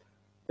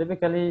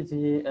 Typically,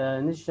 the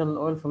initial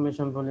oil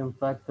formation volume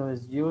factor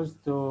is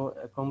used to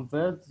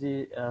convert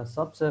the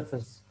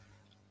subsurface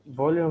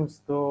volumes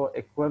to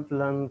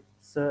equivalent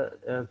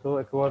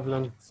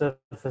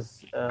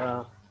surface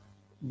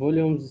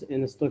volumes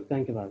in a stock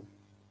tank valve.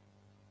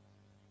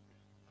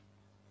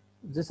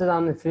 This is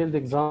an field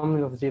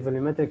example of the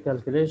volumetric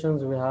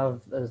calculations. We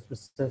have a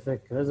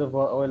specific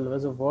reservoir, oil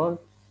reservoir,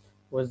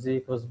 with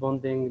the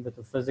corresponding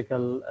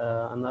petrophysical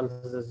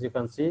analysis, as you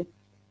can see.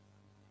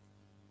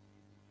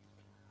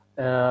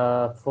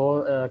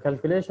 For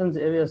calculations,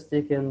 areas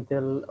taken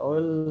till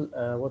oil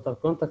water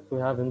contact, we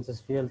have in this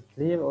field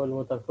clear oil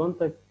water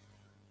contact,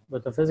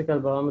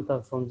 petrophysical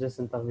parameter from this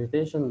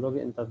interpretation, log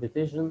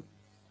interpretation,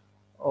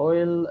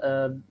 oil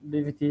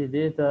BVT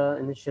data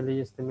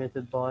initially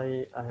estimated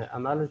by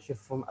analogy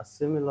from a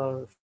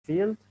similar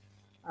field,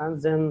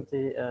 and then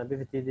the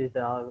BVT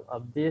data are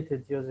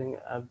updated using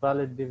a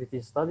valid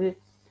BVT study.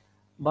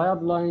 By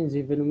applying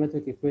the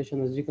volumetric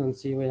equation, as you can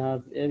see, we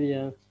have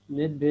area,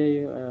 net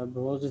bay,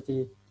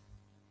 porosity,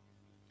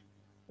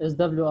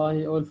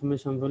 SWI, oil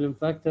formation volume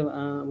factor,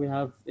 and we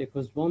have a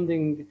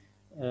corresponding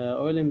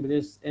oil in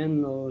place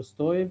N or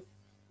STOIB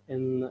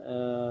in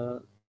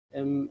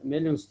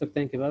million stock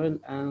tank barrel,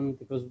 and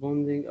the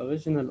corresponding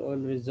original oil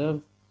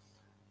reserve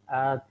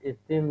at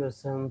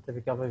 18%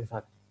 recovery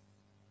factor.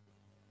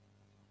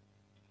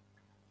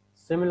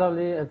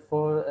 Similarly,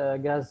 for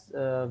gas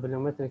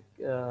volumetric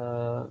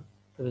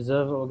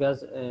reserve or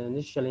gas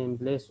initially in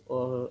place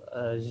or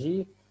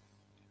G,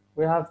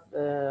 we have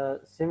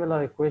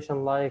similar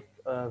equation like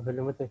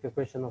volumetric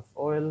equation of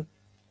oil,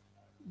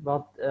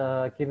 but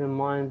keep in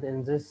mind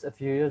in this, if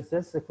you use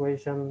this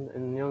equation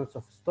in units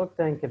of stock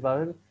tank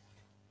barrel,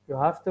 you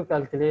have to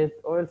calculate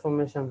oil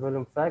formation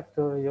volume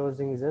factor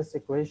using this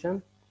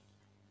equation.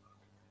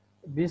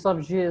 B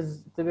sub G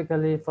is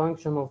typically a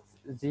function of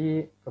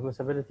the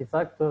combustibility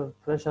factor,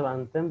 pressure,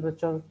 and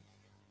temperature.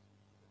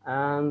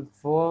 And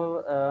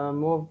for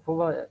more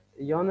poor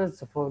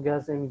units for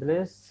gas in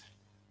place,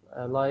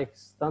 like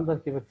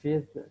standard cubic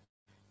feet,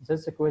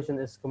 this equation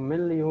is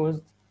commonly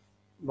used,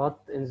 but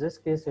in this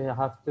case, you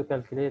have to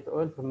calculate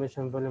oil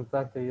formation volume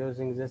factor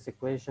using this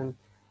equation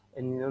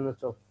in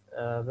units of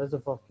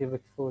reservoir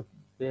cubic foot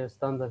per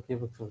standard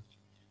cubic foot.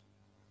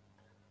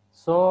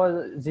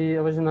 So the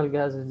original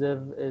gas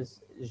reserve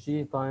is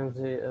G times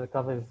the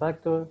recovery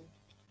factor.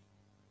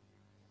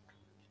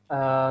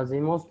 The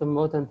most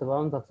important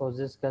parameter for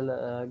this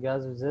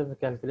gas reserve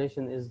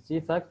calculation is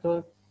Z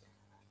factor.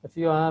 If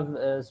you have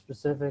a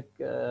specific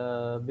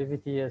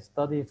BVT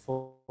study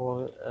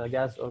for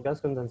gas or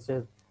gas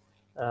condensate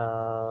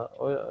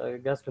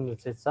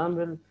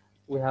sample,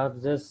 we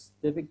have this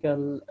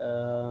typical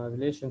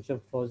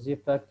relationship for Z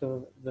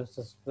factor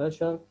versus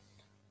pressure.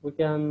 We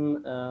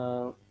can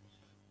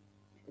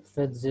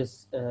fit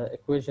this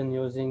equation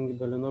using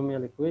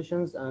polynomial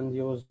equations and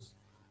use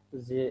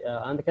the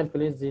and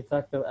calculate the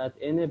factor at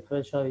any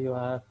pressure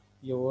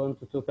you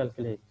want to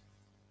calculate.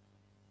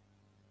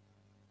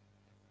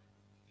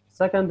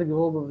 Second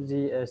group of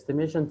the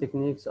estimation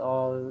techniques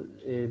are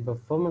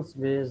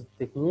performance-based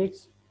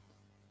techniques,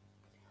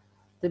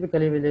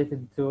 typically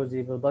related to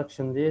the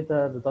production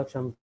data,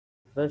 production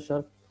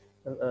pressure,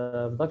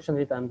 production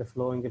rate, and the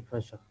flowing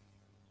pressure.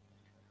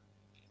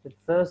 The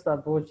first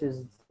approach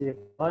is the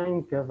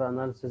line curve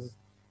analysis.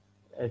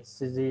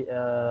 It's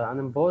an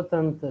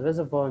important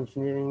reservoir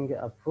engineering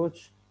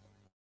approach.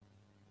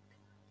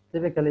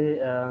 Typically,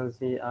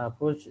 the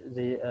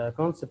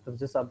concept of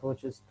this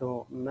approach is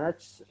to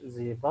match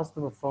the past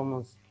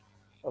performance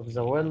of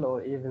the well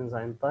or even the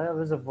entire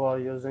reservoir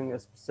using a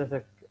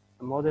specific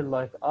model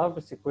like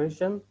Argus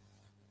equation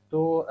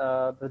to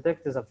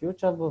predict the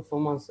future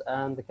performance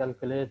and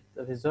calculate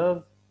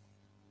reserve,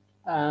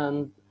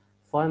 and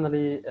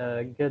finally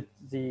get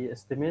the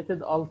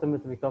estimated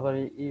ultimate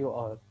recovery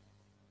EUR.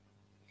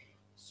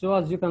 So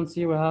as you can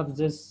see, we have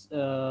this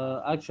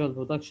actual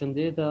production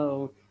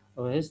data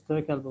or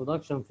historical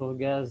production for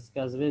gas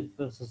rate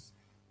versus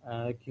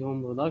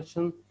cum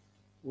production.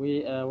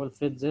 We will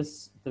fit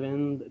this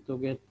trend to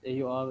get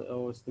AUR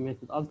or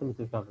estimated ultimate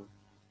recovery.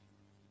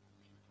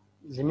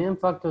 The main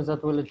factors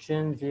that will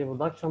change the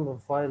production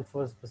profile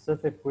for a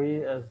specific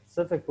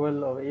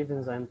well or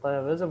even the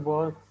entire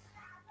reservoir,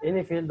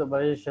 any field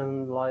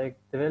operation like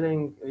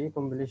drilling,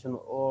 recompletion,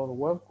 or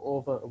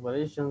workover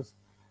operations,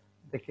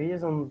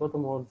 decrease on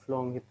bottom hole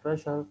flowing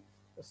pressure,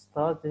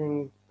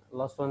 starting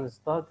Last one is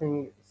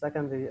starting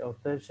secondary or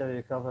tertiary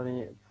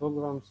recovery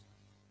programs.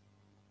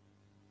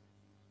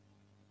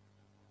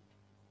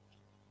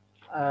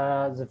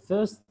 The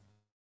first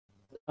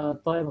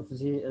type of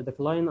the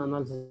decline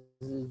analysis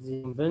is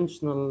the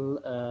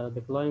conventional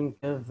decline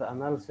curve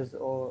analysis,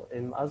 or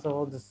in other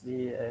words,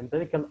 the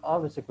empirical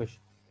Arps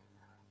equation.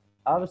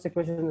 Arps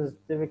equation is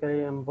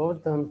typically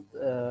important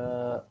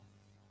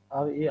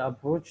RE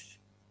approach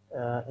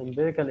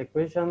empirical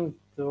equation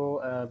to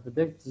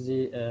predict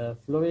the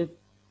flow rate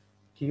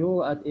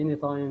Q at any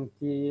time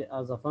t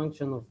as a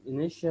function of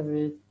initial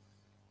rate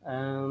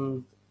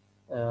and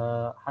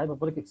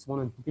hyperbolic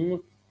exponent b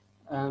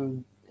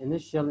and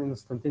initial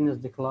instantaneous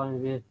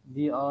decline rate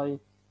di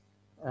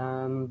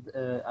and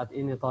at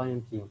any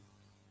time t.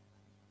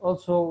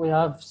 Also, we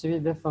have three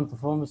different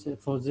forms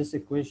for this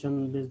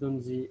equation based on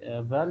the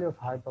value of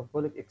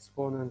hyperbolic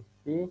exponent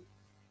b,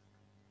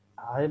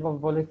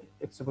 hyperbolic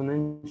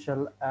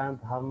exponential and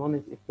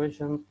harmonic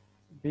equation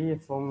b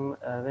from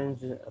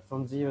range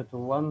from 0 to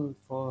 1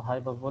 for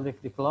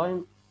hyperbolic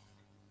decline.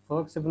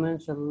 For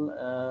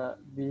exponential,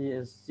 b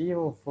is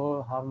 0.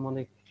 For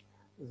harmonic,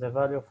 the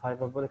value of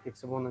hyperbolic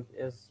exponent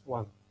is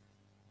 1.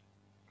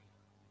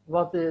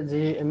 But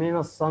the main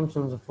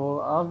assumptions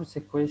for Arps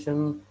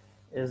equation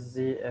is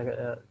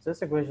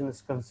this equation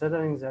is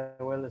considering the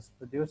well is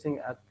producing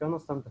at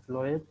constant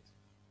flow rate.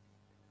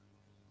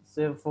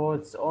 Therefore,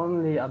 it's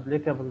only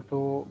applicable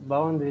to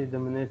boundary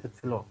dominated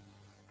flow.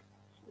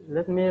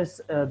 Let me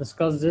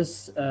discuss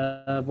this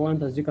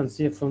point as you can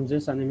see from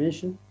this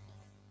animation.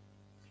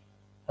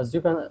 As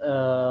you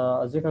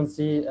can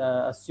see,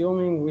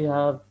 assuming we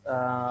have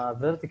a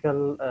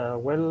vertical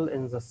well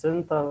in the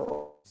center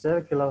of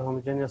circular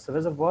homogeneous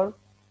reservoir.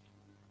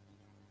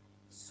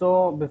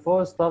 So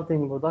before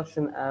starting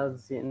production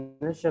at the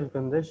initial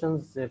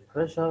conditions, the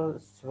pressure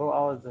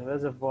throughout the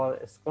reservoir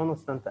is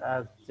constant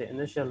at the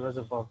initial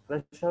reservoir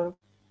pressure.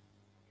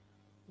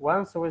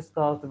 Once we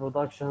start the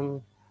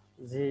production,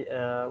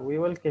 we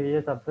will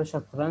create a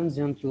pressure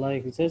transient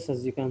like this,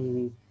 as you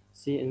can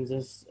see in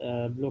this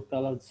blue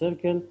colored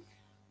circle.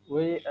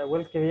 We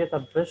will create a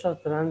pressure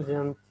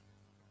transient.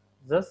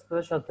 This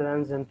pressure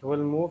transient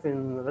will move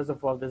in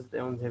reservoir based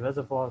on the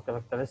reservoir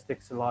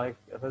characteristics like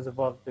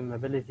reservoir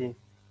permeability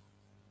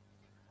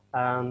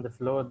and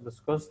fluid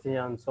viscosity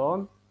and so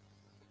on.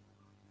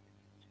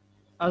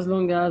 As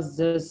long as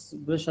this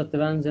pressure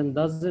transient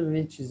doesn't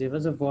reach the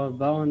reservoir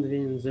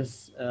boundary in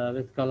this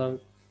red color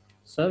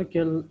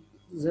circle,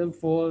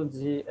 therefore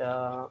the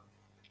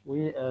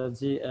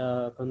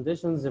flow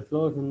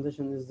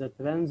condition is the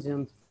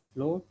transient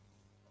flow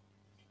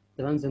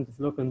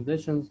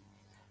conditions.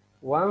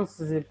 Once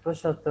the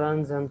pressure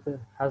transient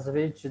has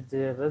reached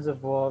the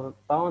reservoir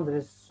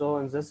boundaries, so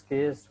in this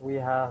case we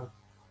have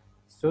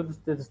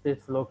pseudo-steady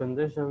state flow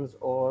conditions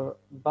or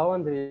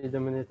boundary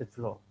dominated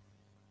flow.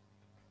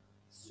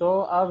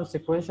 So our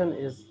equation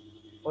is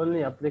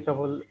only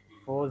applicable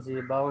for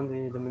the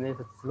boundary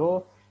dominated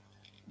flow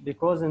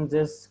because in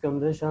this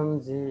condition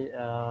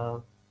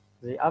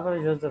the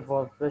average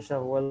reservoir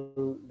pressure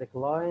will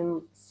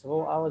decline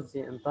throughout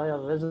the entire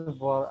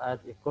reservoir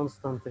at a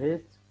constant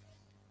rate.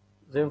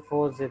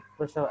 Therefore, the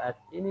pressure at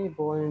any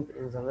point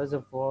in the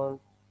reservoir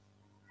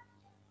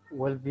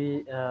will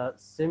be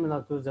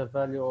similar to the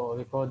value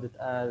recorded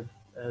at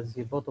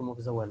the bottom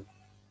of the well.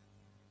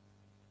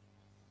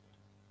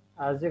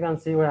 As you can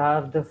see, we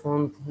have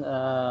different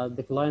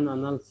decline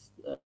analysis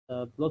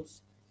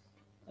plots.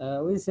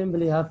 We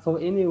simply have for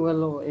any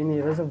well or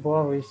any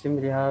reservoir, we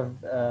simply have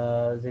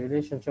the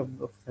relationship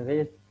of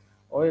rate,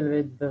 oil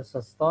rate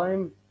versus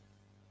time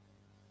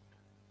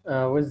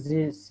with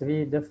the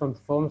three different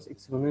forms,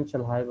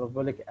 exponential,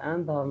 hyperbolic,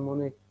 and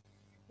harmonic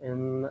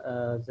in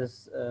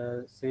this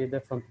three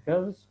different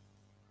curves.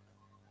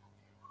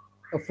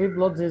 If we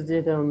plot this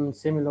data on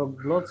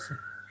semilog plots,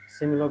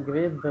 semilog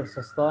rate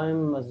versus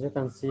time, as you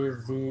can see,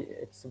 the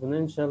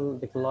exponential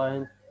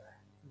decline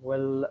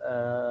will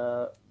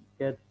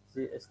get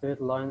the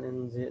straight line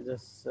in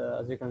this,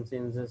 as you can see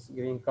in this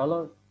green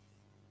color.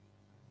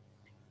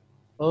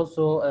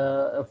 Also,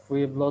 if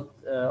we plot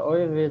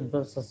oil rate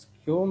versus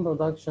cum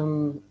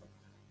production,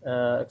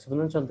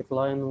 exponential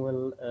decline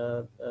will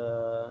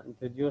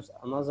introduce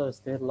another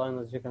straight line,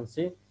 as you can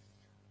see.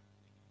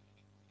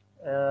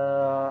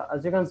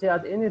 As you can see,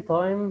 at any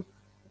time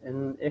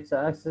in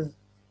x-axis,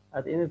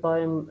 at any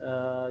time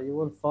you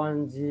will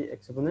find the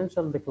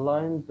exponential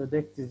decline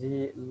predict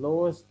the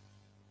lowest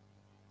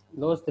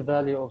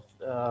value of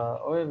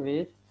oil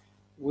rate,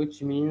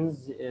 which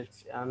means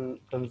it's a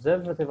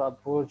conservative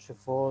approach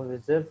for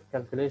reserve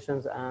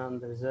calculations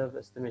and reserve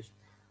estimation.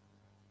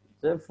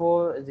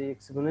 Therefore, the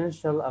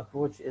exponential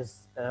approach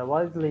is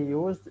widely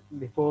used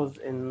because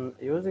in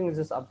using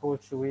this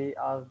approach, we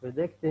are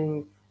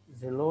predicting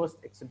the lowest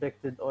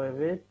expected oil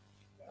rate.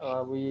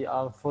 We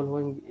are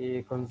following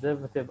a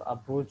conservative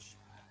approach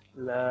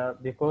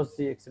because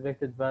the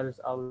expected values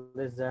are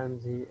less than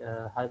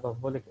the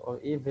hyperbolic or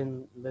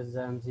even less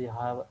than the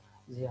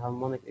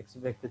harmonic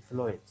expected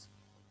flow rates.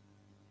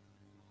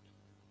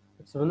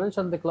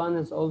 Exponential decline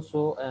is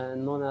also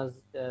known as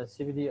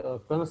CPD, or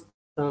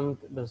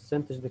constant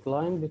percentage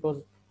decline,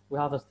 because we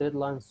have a straight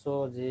line,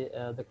 so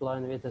the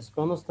decline rate is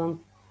constant.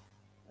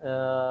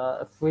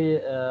 If we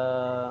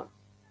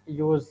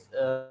use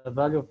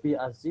value of p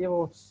as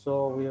 0,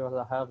 so we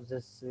will have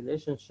this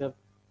relationship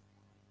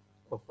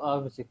of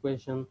Argus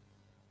equation.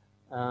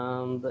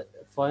 And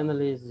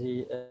finally,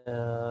 the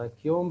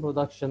Qm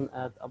production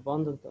at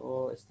abundant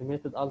or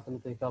estimated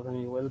ultimate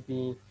recovery will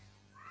be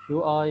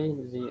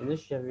Qi, the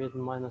initial rate,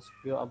 minus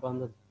Q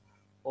abundant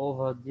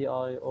over Di,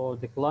 or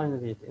decline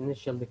rate,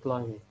 initial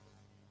decline rate.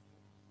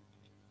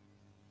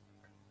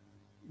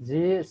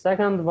 The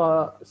second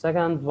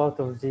part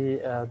of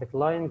the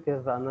decline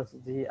curve analysis,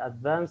 the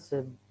advanced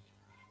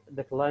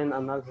decline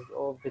analysis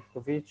of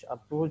Vitkovich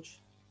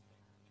approach,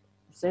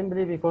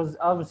 simply because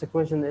Argus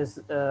equation is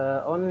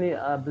only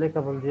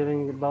applicable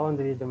during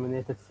boundary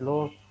dominated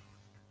flow.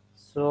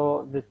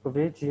 So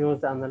Vitkovich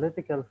used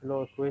analytical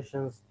flow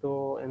equations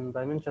in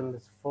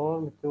dimensionless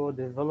form to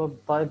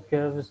develop type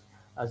curves,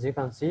 as you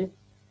can see,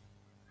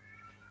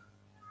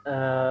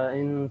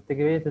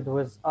 integrated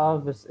with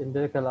Argus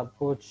empirical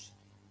approach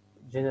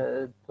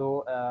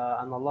to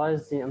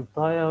analyze the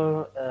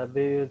entire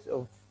periods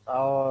of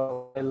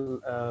our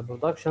oil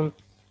production.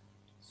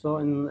 So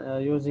in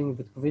using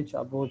Vitkovich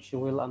approach,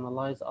 we'll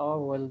analyze our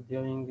well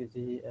during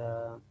the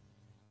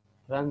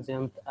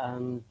transient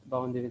and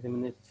boundary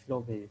dominated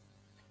flow period.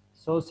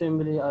 So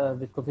simply,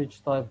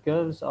 Vitkovich type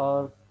curves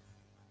are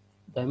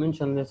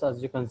dimensionless,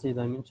 as you can see,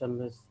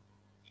 dimensionless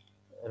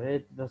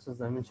rate versus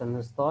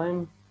dimensionless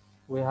time.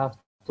 We have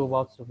two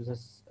parts of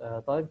this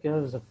type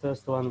curve. The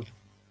first one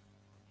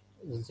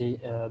is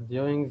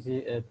during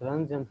the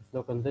transient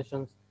flow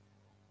conditions,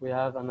 we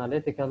have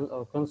analytical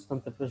or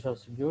constant pressure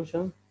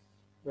distribution.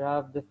 We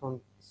have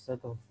different set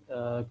of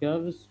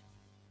curves,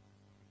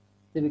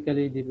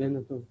 typically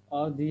dependent of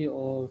RD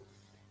or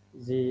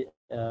the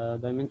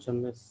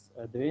dimensionless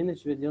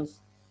drainage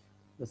radius.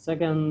 The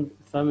second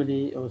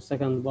family or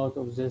second part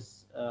of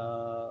this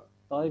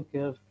type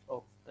curve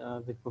of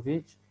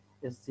Vitkovich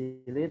is the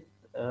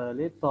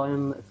late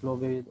time flow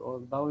period or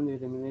boundary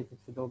dominated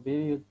flow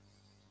period.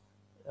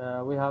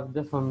 We have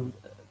different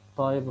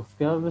type of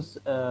curves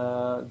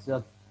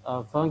that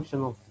are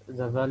function of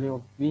the value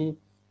of V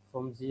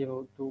from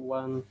 0 to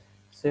 1,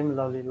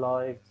 similarly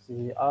like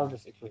the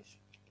Argus equation.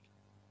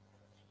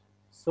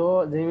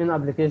 So the main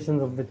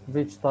applications of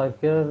Vitkovich type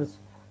curves,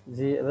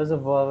 the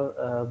reservoir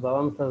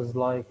parameters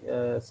like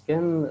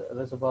skin,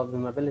 reservoir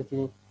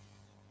permeability,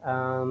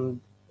 and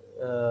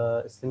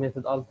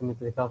estimated ultimate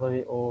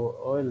recovery or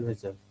oil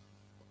reserve.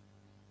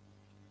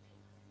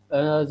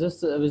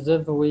 This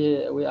reserve,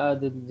 we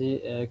added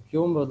the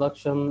Qm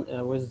production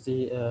with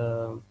the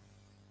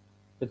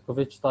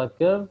Vitkovich type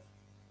curve.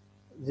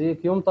 The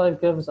Qm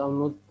type curves are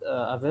not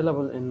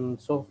available in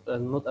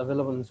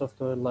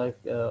software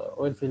like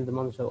Oilfield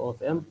Manager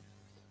OFM.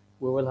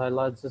 We will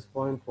highlight this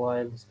point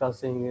while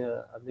discussing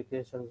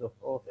applications of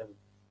OFM.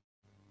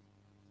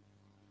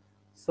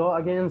 So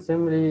again,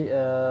 simply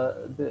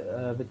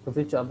the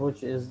Vitkovich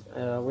approach is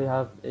we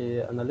have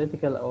a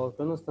analytical or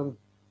constant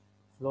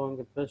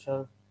flowing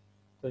pressure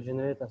to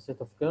generate a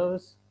set of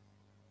curves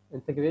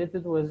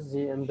integrated with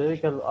the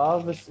empirical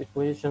Argus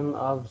equation,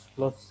 Argus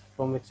plots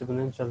from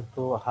exponential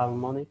to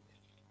harmonic,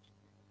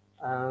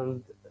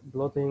 and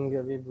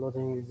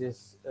replotting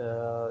this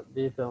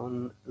data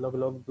on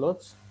log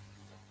plots.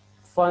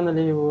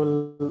 Finally, we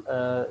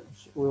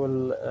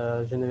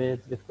will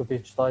generate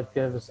Vitkovich type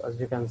curves, as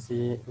you can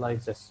see,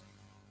 like this.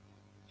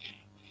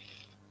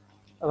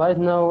 Right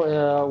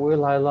now,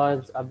 we'll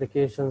highlight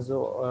applications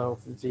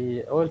of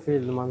the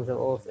Oilfield Manager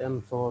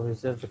OFM for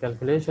reserve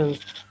calculations.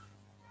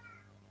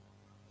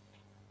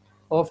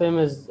 OFM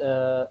is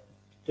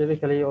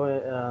typically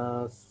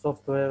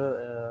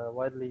software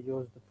widely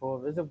used for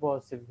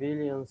reservoir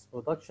surveillance,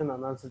 production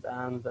analysis,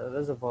 and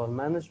reservoir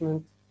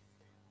management.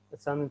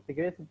 It's an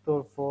integrated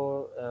tool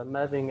for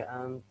mapping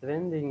and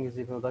trending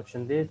the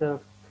production data,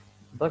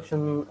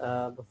 production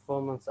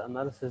performance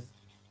analysis,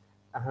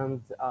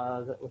 and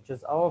which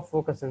is our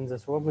focus in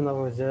this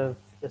webinar, reserve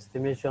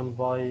estimation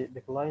by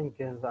decline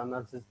curve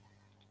analysis,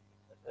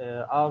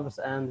 Argus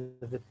and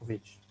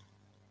Vitkovich.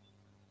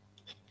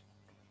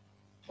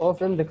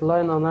 Often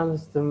decline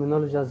analysis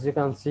terminology, as you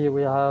can see,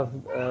 we have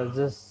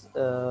this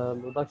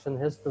production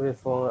history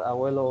for a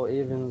well or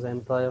even the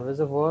entire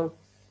reservoir.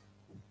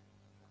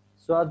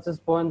 So at this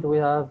point, we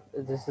have,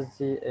 this is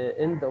the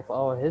end of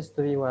our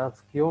history. We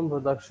have Qm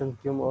production,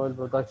 Qm oil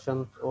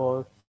production,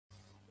 or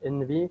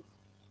NV.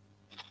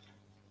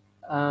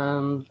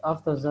 And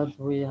after that,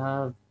 we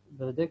have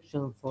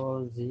prediction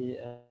for the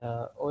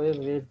oil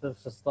rate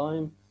versus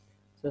time.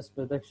 This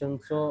prediction,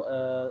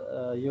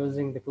 so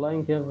using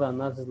decline curve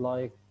analysis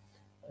like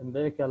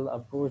empirical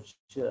approach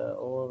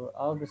or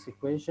Argus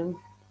equation,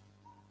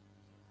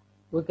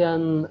 we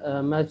can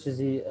match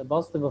the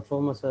past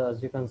performance,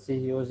 as you can see,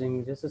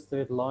 using this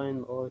straight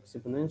line or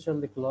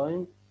exponential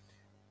decline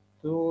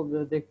to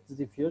predict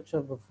the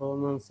future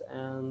performance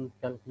and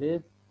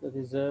calculate the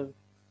reserve.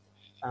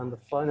 And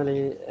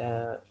finally,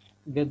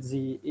 get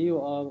the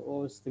EUR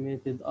or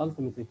estimated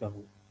ultimate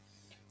recovery.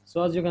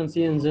 So as you can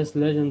see in this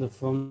legend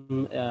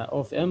from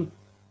of M,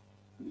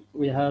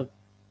 we have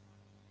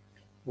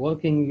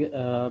working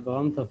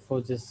parameter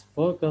for this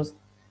forecast.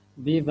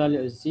 B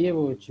value is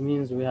 0, which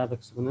means we have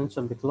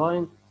exponential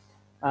decline,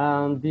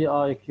 and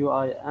BI,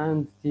 QI,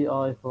 and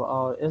TI for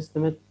our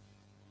estimate.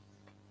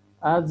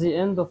 At the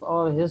end of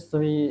our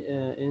history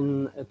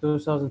in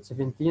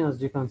 2017,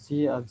 as you can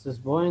see at this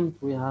point,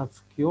 we have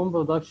QM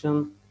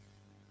production,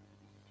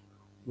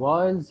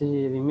 while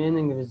the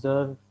remaining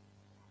reserve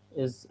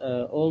is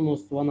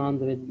almost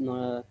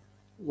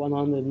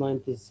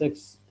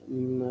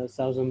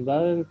 196,000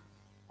 barrels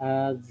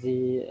at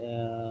the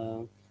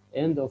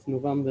end of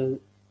November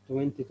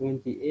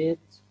 2028.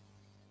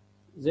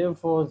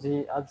 Therefore,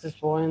 at this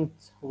point,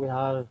 we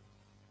have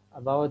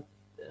about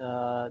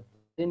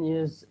 10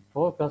 years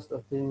forecast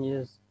of 10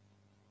 years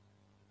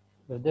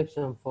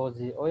prediction for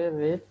the oil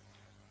rate.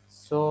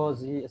 So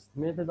the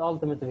estimated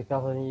ultimate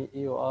recovery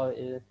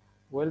EUR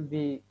will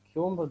be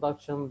cum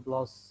production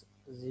plus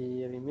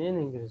the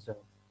remaining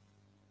reserve.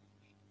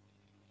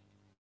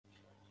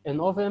 In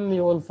OFM,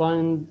 you will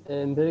find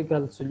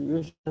empirical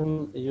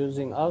solution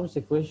using Arps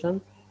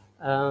equation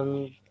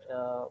and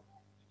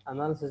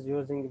analysis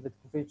using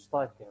Vitkovich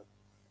type curve.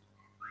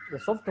 The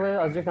software,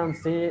 as you can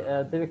see,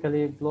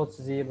 typically plots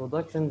the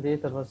production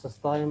data versus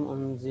time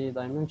on the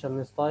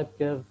dimensionless type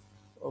curve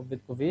of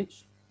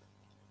Vitkovich.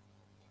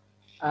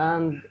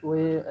 And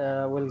we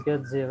will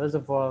get the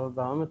reservoir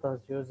parameters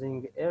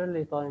using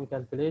early time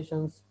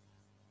calculations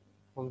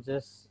from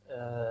this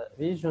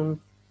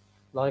region,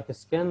 like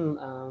skin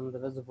and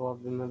reservoir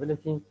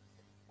permeability.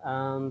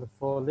 And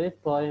for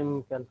late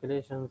time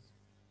calculations,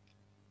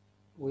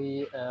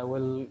 we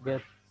will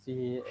get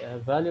the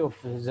value of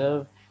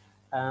reserve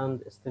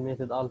and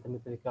estimated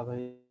ultimate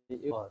recovery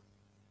EUR.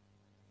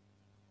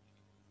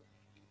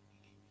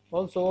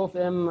 Also,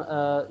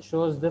 OFM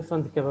shows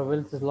different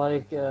capabilities,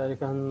 like you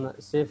can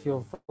save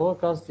your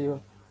forecast,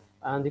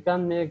 and you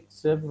can make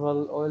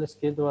several oil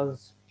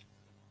schedules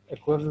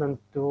equivalent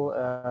to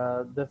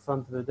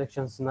different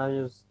prediction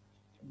scenarios,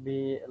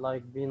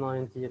 like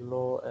B90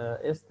 low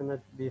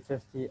estimate,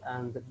 B50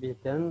 and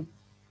B10.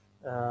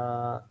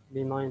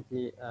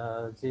 B90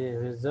 the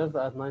reserve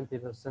at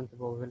 90%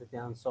 probability,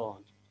 and so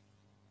on.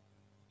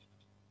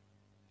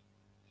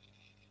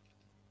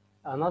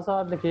 Another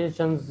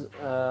applications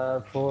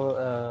for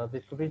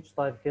Vitkovich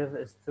type curve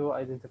is to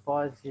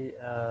identify the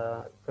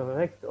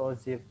correct or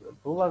the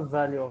proper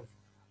value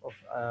of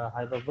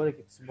hyperbolic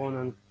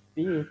exponent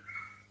B.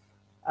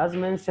 As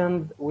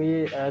mentioned,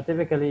 we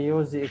typically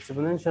use the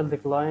exponential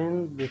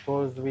decline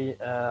because we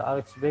are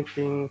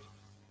expecting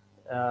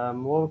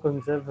more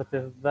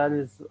conservative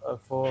values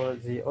for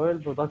the oil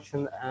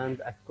production,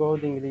 and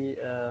accordingly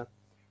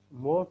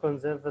more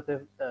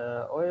conservative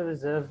oil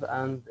reserve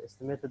and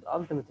estimated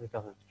ultimate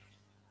recovery.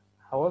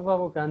 However,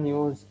 we can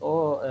use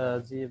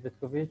the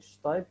Vitkovich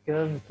type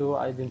curve to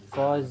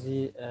identify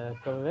the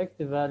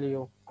correct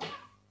value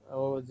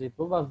or the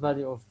proper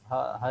value of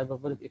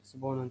hyperbolic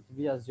exponent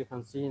B. As you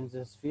can see in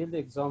this field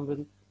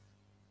example,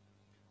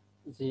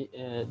 the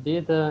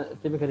data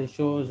typically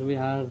shows we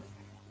have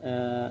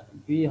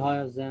B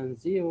higher than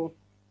 0,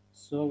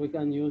 so we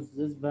can use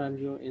this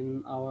value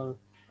in our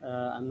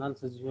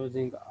analysis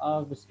using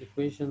Arps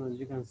equation. As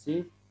you can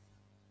see,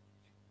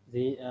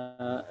 the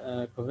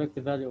correct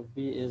value of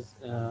B is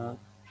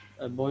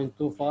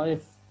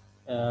 0.25,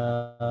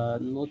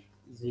 not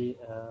the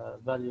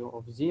value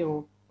of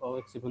 0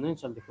 or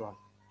exponential decline.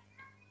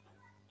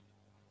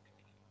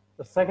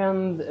 The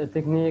second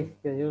technique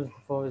used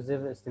for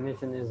reserve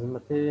estimation is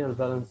material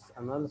balance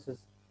analysis.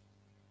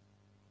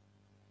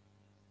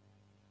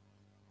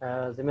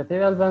 The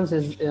material balance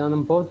is an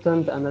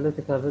important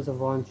analytical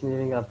reservoir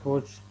engineering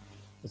approach.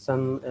 It's a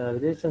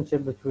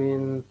relationship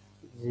between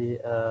the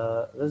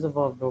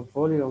reservoir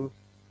volume,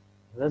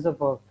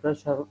 reservoir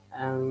pressure,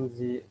 and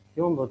the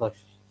fume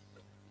production.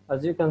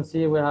 As you can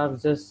see, we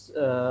have this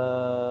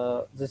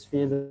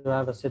field. We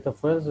have a set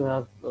of wells. We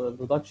have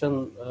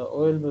production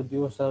oil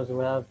producers.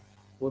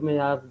 We may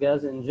have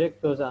gas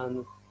injectors,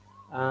 and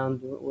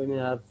we may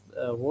have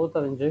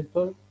water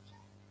injectors.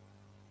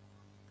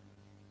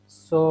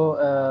 So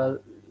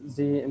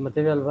the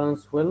material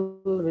balance will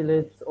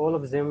relate, all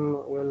of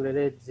them will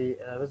relate the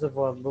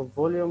reservoir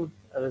volume,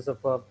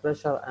 reservoir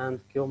pressure, and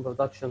cum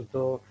production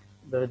to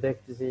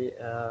predict the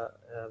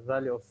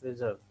value of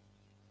reserve.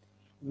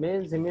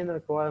 The main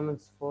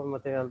requirements for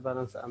material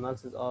balance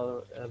analysis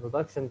are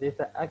production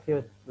data,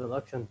 accurate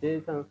production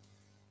data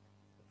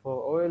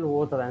for oil,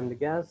 water, and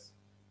gas,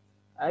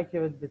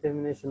 accurate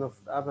determination of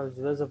average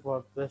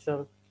reservoir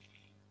pressure,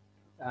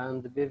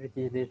 and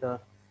PVT data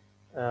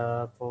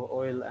for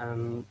oil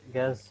and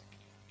gas,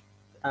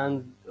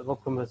 and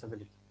rock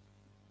compressibility.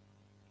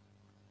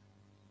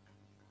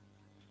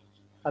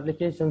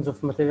 Applications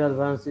of material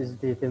balance is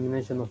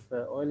determination of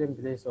oil in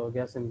place or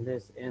gas in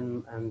place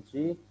N and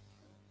G,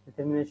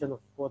 determination of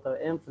water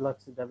M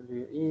flux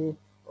WE,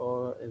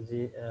 or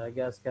the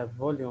gas cap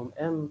volume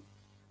M,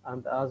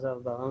 and other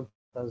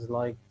parameters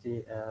like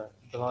the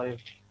drive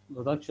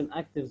production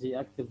active, the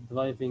active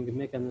driving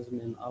mechanism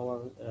in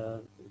our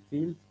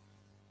field.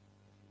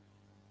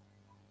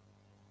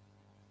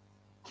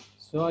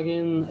 So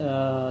again,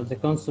 the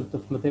concept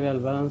of material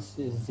balance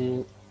is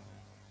the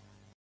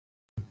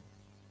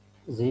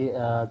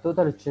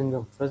total change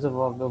of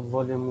reservoir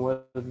volume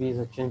will be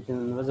the change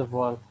in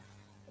reservoir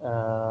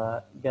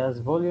gas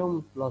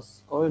volume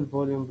plus oil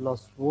volume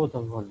plus water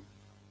volume.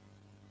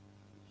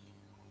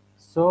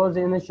 So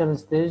the initial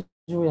stage,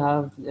 we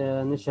have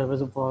initial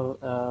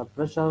reservoir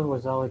pressure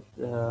without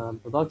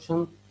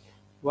production.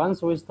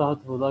 Once we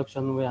start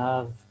production, we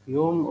have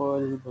fume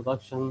oil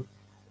production,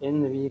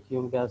 NV,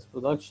 fume gas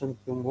production,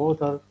 fume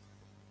water.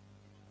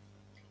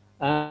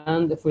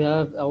 And if we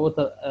have a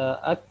water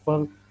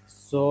aquifer,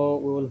 so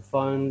we will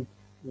find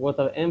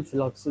water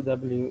influx,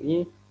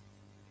 WE.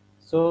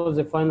 So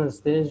the final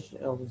stage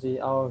of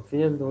our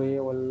field, we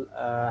will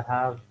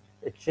have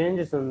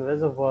changes in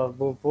reservoir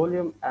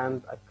volume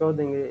and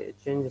accordingly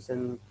changes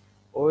in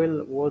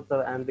oil,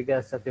 water, and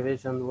gas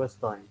saturation with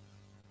time.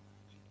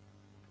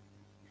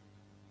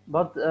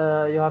 But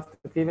you have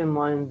to keep in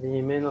mind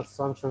the main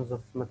assumptions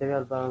of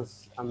material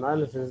balance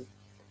analysis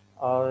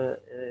are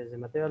the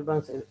material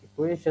balance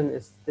equation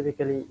is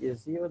typically a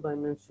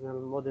zero-dimensional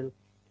model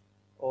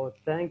or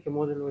tank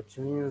model, which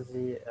means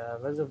the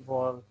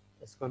reservoir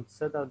is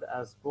considered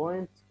as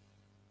point.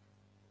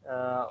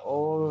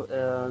 Or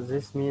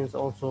this means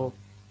also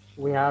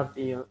we have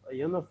a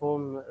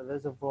uniform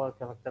reservoir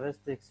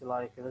characteristics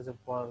like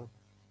reservoir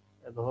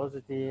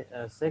porosity,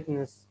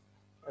 thickness,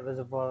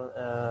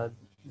 reservoir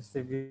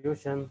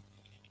distribution,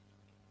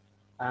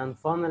 and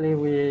finally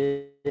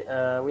we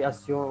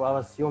are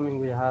assuming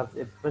we have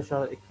a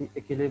pressure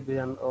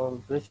equilibrium or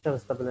pressure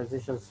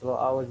stabilization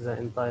throughout the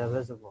entire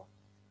reservoir.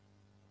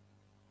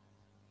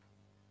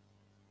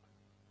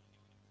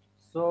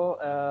 So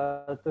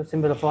to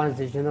simplify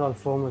the general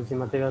form of the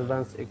material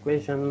balance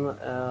equation,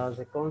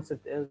 the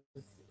concept is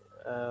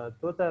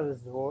total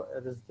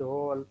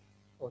residual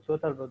or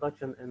total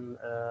production in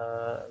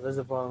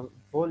reservoir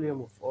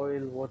volume of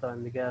oil, water,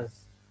 and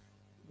gas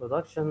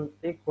production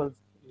equals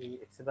the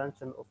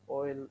expansion of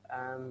oil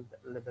and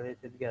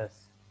liberated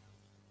gas.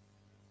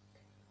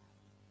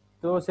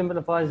 To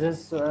simplify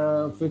this,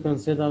 if we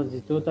consider the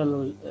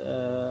total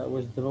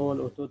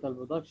withdrawal or total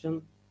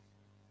production,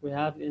 we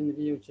have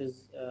NV, which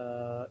is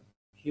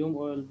fume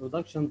oil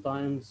production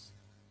times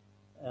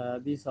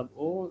B sub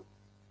O.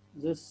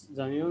 The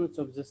units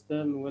of this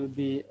term will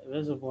be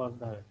reservoir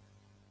direct,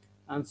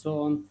 and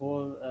so on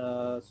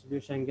for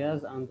solution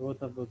gas and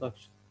water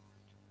production.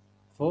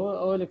 For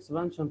oil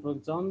expansion, for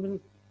example,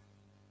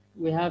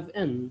 we have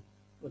N,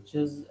 which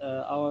is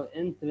our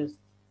interest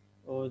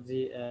or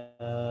the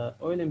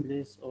oil in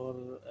place or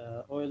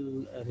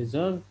oil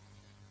reserve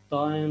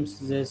times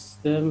this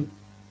term.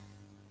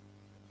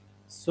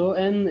 So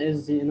N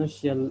is the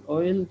initial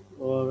oil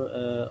or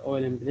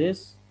oil in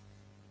place,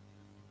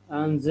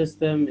 and this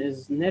term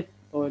is net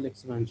oil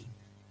expansion.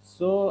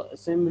 So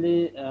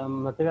simply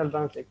material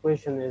balance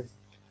equation is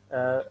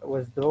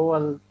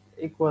withdrawal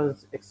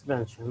equals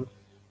expansion.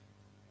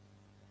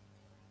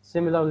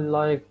 Similarly,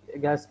 like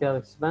gas car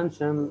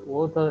expansion,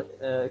 water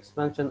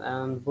expansion,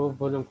 and both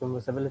volume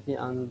compressibility.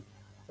 And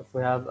if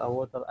we have a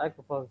water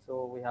aquifer,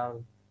 so we have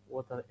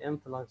water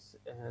influx,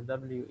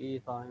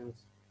 WE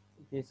times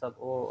P sub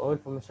O, oil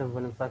formation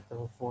volume factor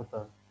of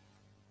water.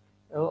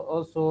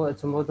 Also,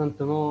 it's important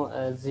to know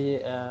the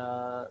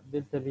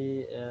delta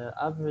B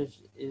average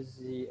is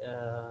the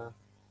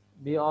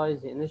BI,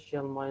 the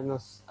initial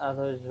minus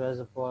average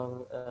reservoir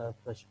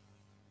pressure.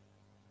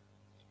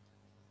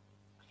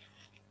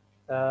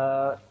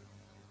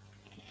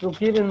 To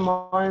keep in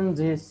mind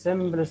the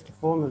simplest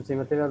form of the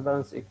material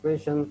balance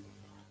equation,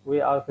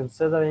 we are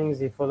considering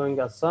the following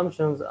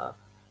assumptions.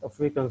 If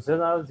we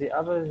consider the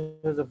average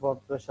reservoir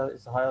pressure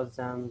is higher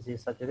than the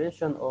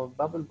saturation or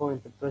bubble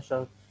point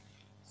pressure,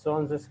 so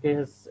in this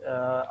case,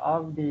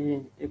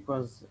 RB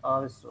equals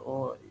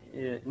RSO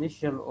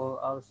initial or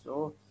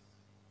RSO.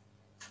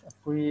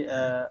 If we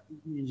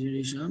Engineer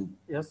Hisham.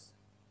 yes,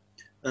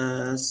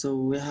 So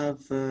we have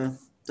to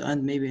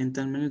end maybe in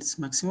 10 minutes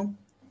maximum.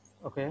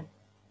 okay.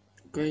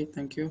 Okay,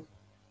 thank you.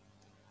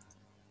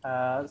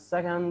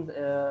 Second,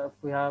 if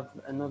we have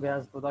no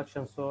gas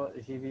production, so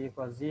GB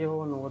equals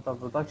 0, no water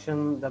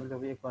production,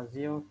 WB equals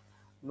 0,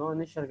 no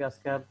initial gas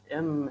cap,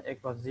 M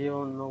equals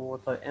 0, no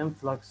water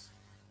influx,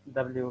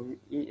 WE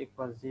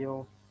equals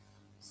 0.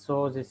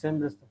 So the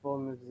simplest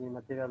form is the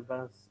material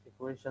balance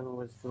equation,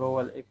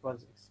 withdrawal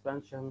equals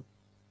expansion.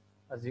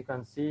 As you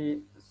can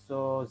see,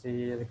 so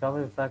the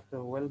recovery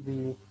factor will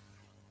be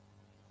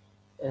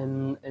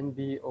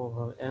NB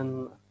over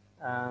N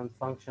and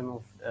function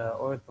of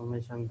oil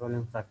formation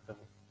volume factor.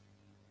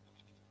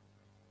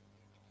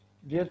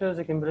 Due to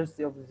the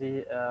complexity of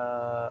the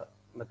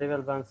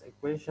material balance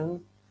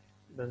equation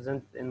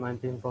presented in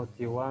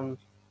 1941,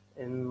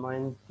 in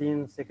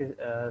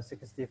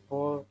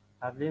 1964,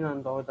 Havlin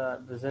and Oda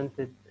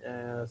presented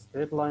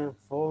straight line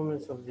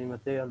forms of the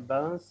material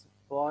balance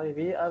by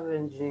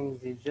rearranging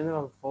the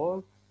general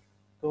form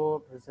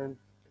to present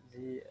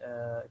the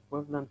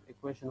equivalent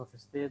equation of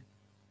state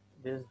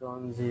based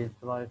on the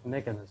derived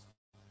mechanism.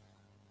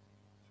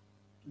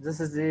 This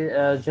is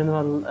the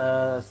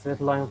general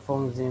straight line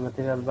from the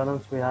material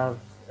balance. We have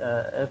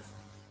F,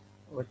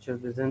 which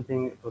is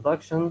representing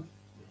production,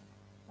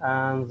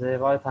 and the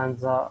right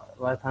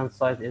hand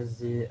side is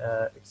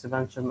the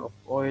expansion of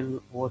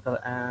oil, water,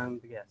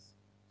 and gas.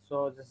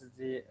 So this is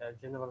the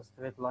general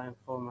straight line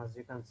form, as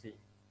you can see.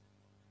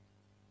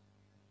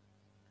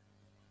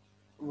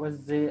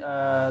 With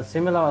the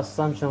similar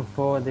assumption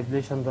for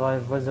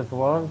depletion-derived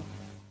reservoir,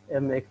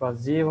 M equals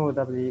 0,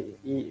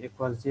 WE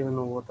equals 0,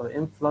 no water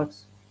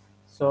influx.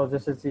 So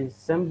this is the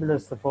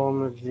simplest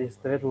form of the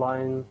straight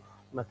line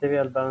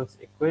material balance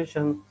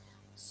equation.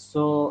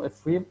 So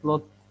if we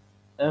plot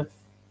F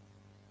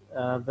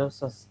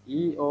versus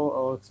EO,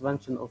 or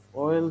expansion of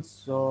oil,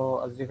 so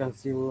as you can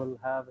see, we will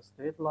have a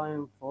straight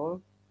line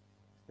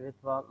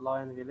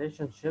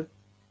relationship.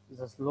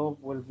 The slope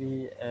will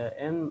be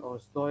n, or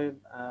slope,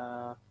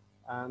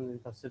 and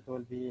intercept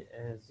will be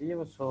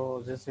 0.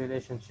 So this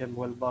relationship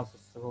will pass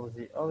through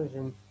the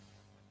origin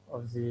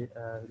of the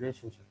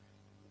relationship.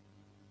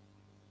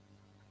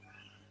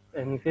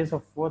 In case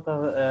of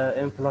water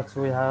influx,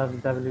 we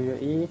have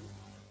WE.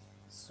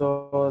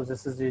 So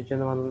this is the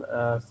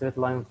general straight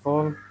line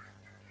form.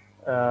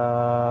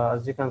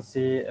 As you can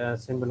see,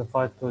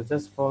 simplified to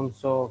this form.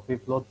 So if we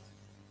plot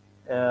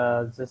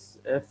this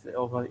F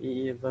over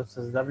EE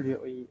versus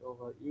WE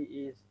over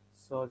EE,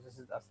 so this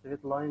is a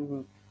straight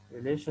line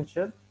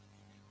relationship.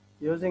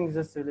 Using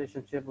this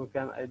relationship, we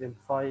can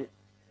identify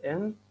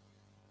N,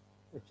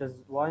 which is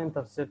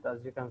y-intercept,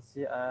 as you can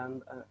see,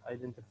 and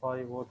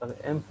identify water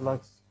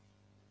influx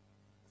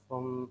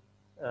from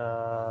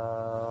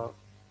if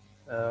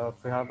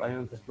we have a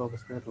unit slope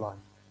straight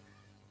line.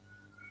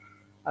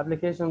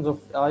 Applications of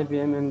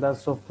IBM embedded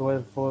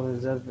software for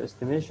reserve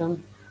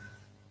estimation.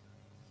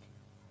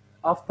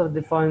 After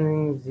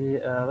defining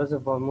the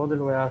reservoir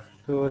model, we have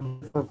two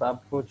different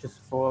approaches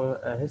for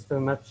history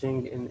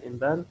matching in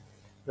EMBAL.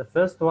 The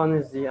first one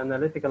is the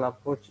analytical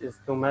approach, is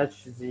to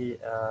match the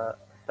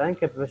tank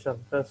pressure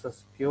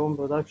versus fume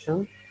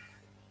production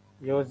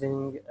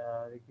using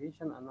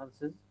regression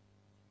analysis.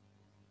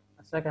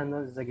 A second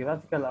is the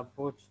graphical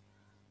approach,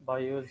 by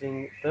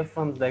using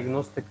different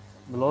diagnostic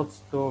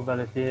plots to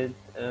validate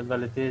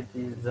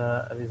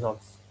the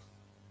results.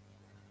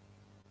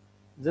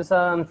 This is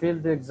an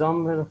field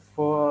example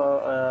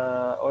for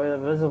oil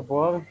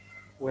reservoir.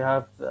 We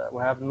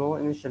have no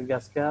initial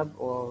gas cap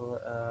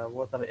or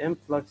water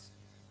influx.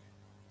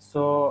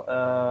 So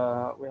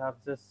we have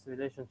this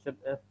relationship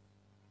F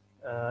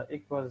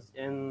equals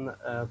N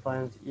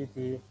times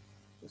ET.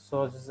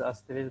 So this is a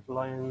straight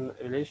line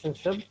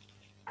relationship.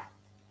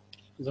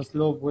 The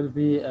slope will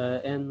be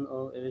N,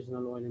 or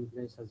original oil in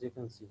place, as you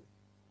can see.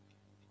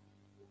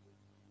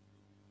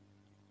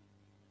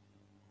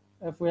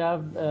 If we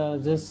have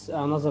this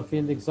another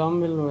field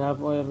example, we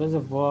have oil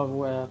reservoir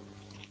where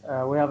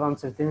we have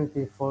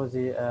uncertainty for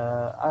the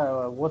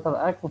water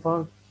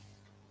aquifer.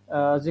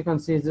 As you can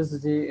see, this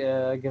is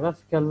the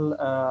graphical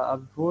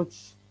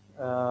approach,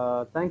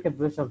 tank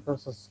pressure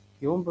versus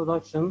fume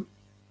production.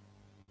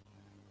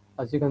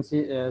 As you can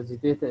see, the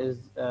data is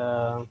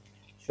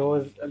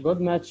shows a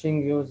good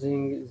matching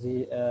using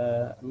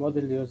the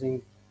model using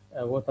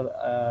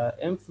water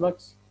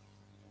influx.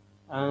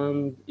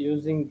 And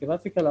using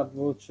graphical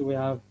approach, we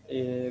have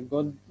a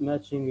good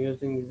matching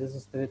using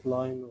this straight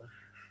line of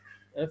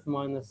F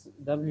minus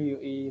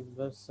WE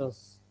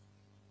versus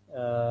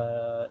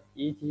ET.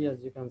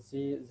 As you can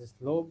see, the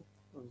slope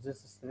of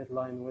this straight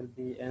line will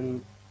be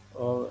N,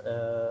 or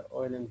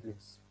oil in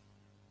place.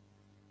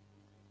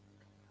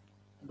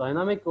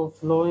 Dynamic of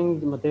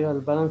flowing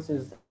material balance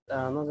is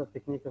another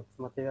technique of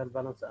material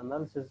balance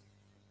analysis.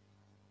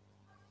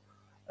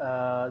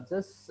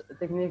 This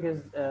technique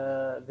is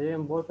very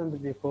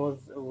important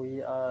because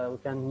we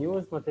can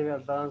use material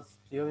balance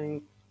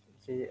during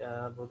the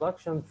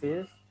production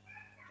phase,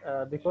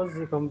 because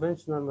the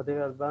conventional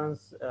material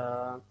balance,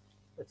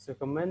 it's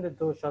recommended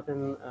to shut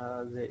in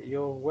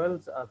your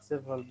wells at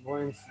several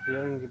points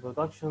during the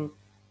production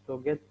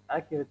to get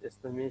accurate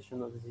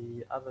estimation of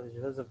the average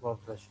reservoir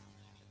pressure.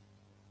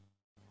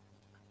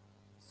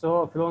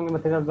 So flowing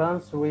material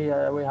balance, we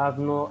have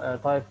no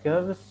type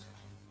curves.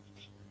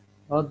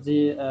 But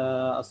the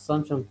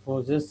assumption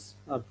for this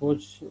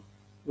approach,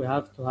 we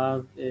have to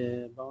have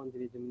a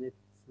boundary dominated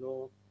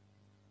flow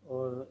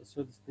or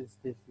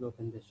pseudo-steady-state flow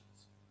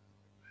conditions.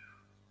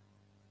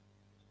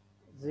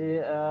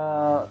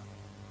 The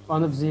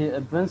one of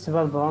the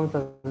principal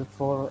parameters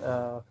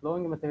for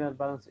flowing material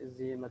balance is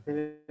the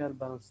material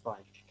balance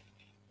time.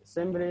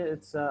 Simply,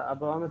 it's a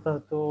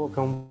parameter to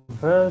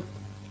convert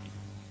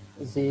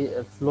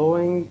the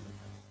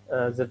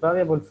the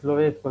variable flow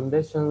rate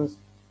conditions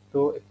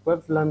to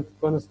equivalent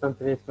constant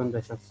rate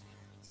conditions.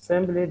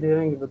 Simply,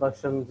 during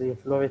production, the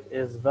flow rate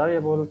is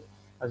variable.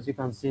 As you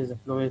can see, the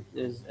flow rate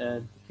is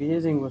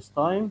decreasing with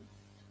time.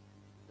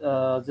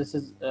 This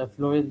is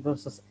flow rate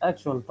versus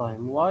actual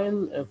time.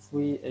 While if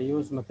we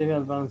use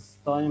material balance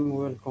time,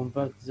 we will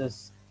convert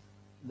this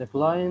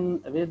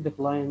rate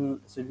decline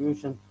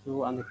solution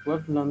to an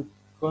equivalent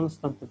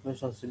constant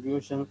pressure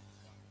solution.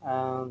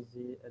 And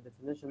the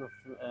definition of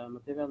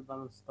material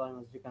balance time,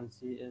 as you can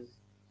see, is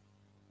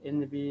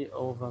NB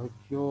over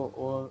Q,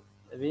 or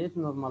rate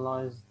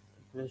normalized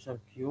pressure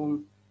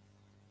Q.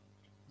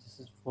 This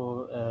is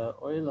for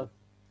oil.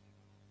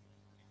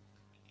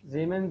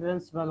 The main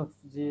principle of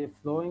the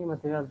flowing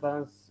material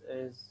balance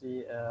is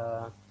the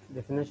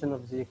definition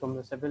of the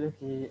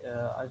compressibility,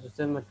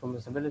 isothermal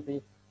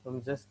compressibility.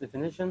 From this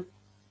definition,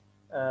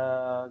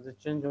 the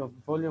change of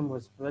volume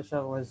with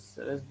pressure with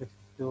respect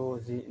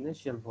to the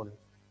initial volume.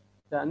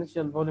 The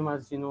initial volume,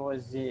 as you know,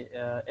 is the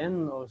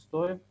N, or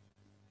stored.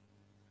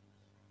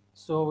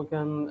 So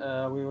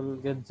we will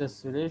get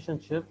this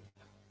relationship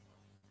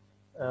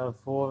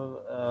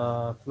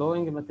for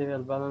flowing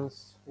material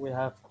balance. We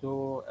have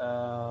two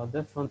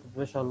different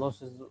pressure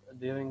losses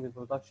during the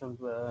production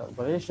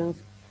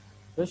operations: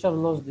 pressure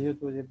loss due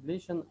to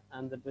depletion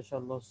and the pressure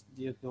loss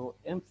due to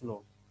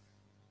inflow.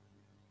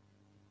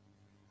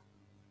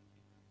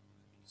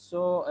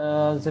 So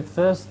the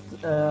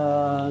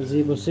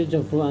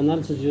procedure for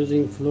analysis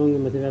using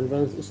flowing material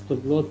balance is to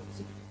plot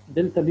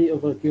delta B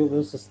over Q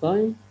versus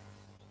time.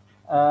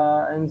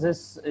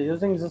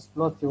 Using this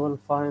plot, you will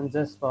find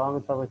this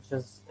parameter, which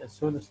is a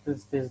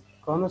pseudo-steady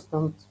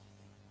constant.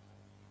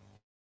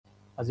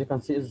 As you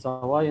can see, is the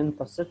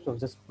y-intercept of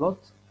this plot.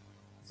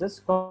 This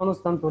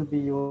constant will be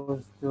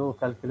used to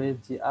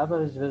calculate the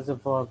average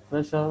reservoir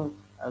pressure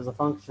as a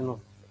function of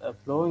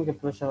flowing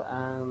pressure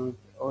and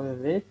oil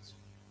rate.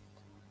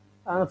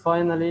 And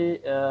finally,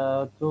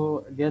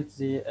 to get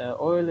the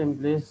oil in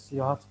place,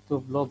 you have to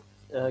plot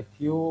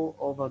Q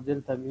over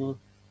delta B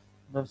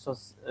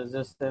versus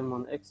this term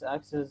on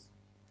x-axis.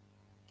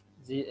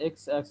 The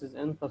x-axis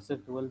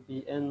intercept will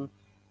be N,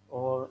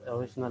 or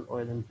original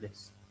oil in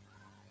place.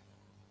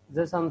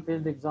 This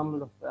unfilled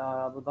example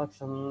of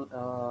production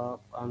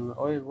an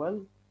oil well.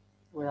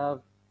 We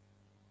have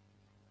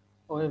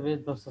oil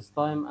rate versus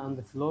time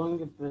and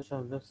flowing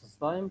pressure versus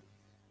time.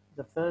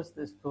 The first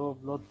is to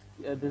plot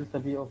delta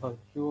B over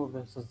Q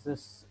versus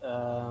this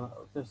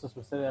versus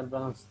material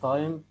balance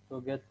time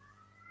to get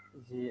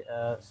the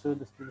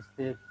pseudo-steady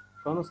state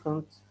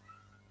constant,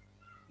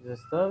 this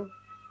term.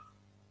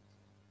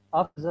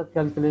 After that,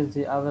 calculate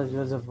the average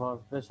reservoir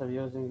pressure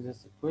using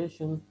this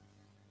equation,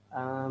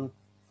 and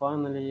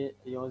finally,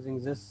 using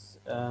this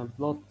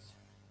plot,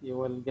 you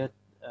will get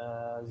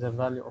the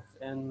value of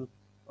N,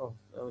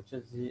 which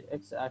is the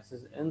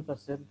x-axis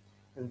intercept.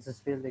 In this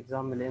field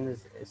example, N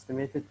is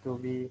estimated to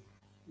be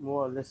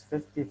more or less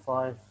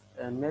 55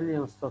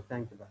 million stock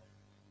tank barrels.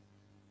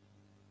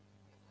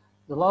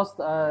 The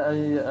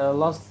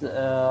last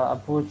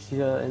approach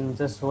here in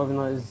this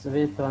webinar is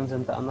rate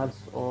transient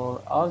analysis, or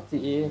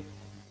RTA.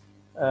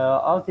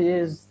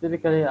 RTA is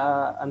typically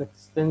an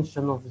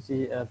extension of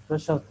the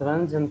pressure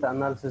transient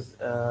analysis,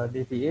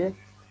 DTA.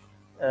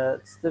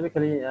 It's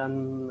typically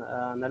an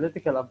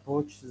analytical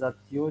approach that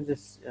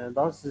uses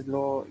Darcy's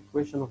law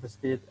equation of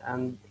state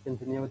and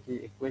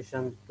continuity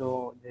equation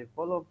to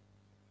develop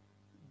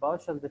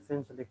partial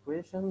differential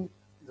equation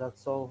that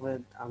solve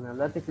it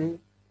analytically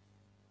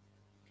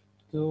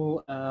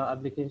to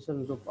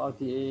applications of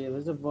RTA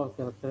reservoir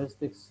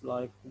characteristics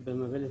like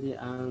permeability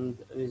and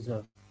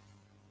reserve.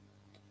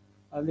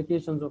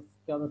 Applications of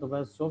Kappa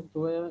Tobias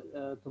software.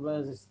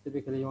 Tobias is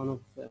typically one of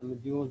the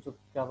modules of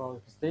Kappa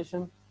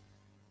orchestration.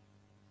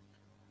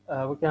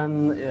 We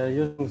can,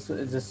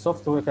 using this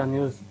software, we can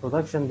use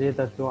production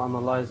data to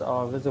analyze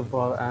our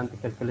reservoir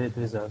and calculate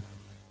reserve.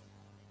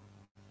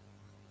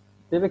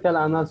 Typical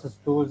analysis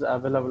tools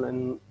available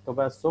in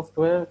Tobias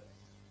software.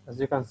 As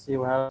you can see,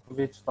 we have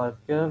Djokovic type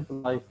curve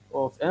like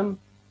O of M,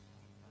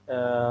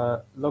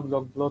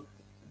 log plot,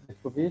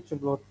 Djokovic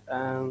plot,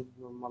 and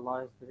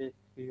normalized rate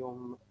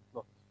Q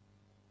plot.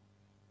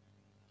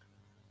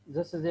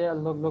 This is a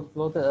log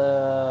plot.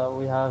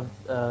 We have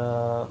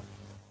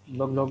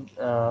log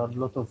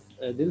plot of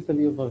delta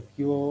B over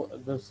Q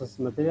versus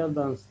material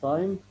balance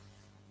time.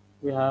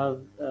 We have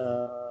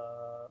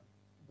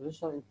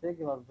pressure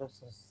integral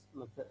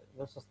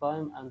versus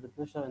time, and the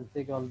pressure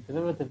integral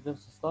derivative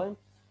versus time.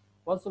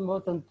 What's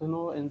important to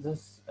know in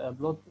this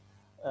plot,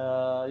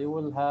 you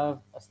will have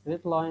a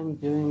straight line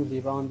during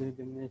the boundary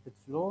dominated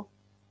flow.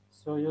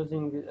 So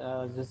using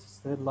this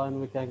straight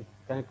line, we can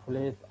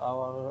calculate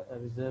our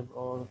reserve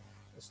or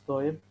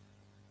stored,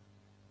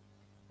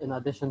 in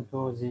addition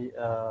to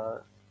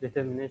the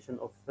determination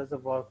of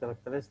reservoir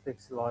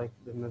characteristics like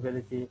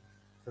permeability,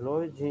 flow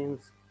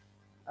regimes,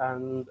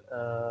 and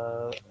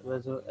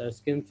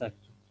skin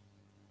factor.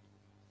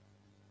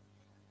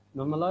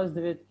 Normalized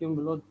rate Q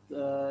plot,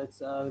 it's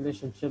a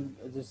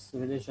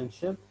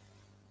relationship.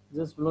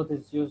 This plot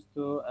is used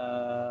to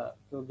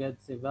get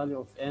the value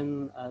of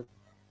N at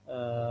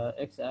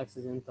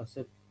x-axis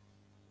intercept,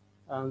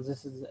 and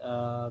this is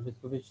a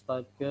Petrovich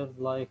type curve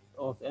like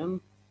O of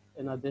M.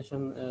 In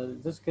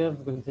addition, this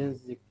curve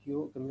contains the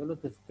Q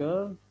cumulative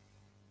curve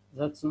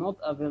that's not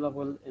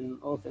available in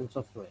O of M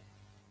software.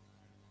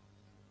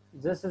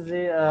 This is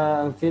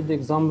the field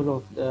example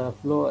of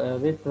flow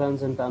rate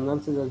transient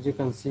analysis. As you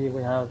can see,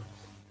 we have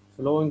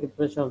flowing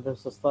pressure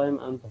versus time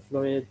and flow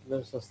rate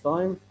versus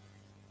time.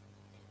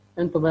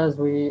 In Topaz,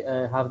 we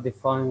have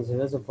defined the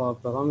reservoir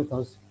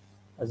parameters.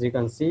 As you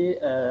can see,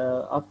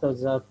 after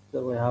that,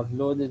 we have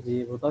loaded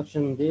the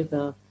production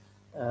data,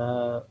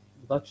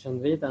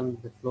 production rate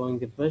and the flowing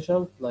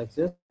pressure like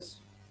this,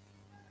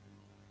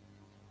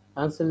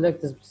 and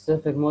select a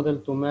specific model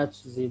to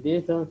match the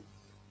data.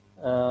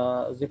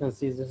 As you can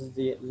see, this is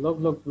the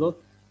log plot.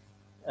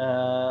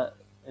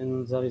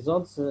 In the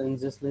results, in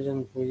this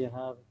legend, we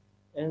have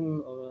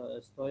M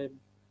stored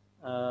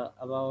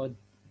about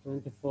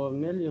 24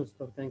 million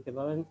stored tank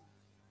barrel.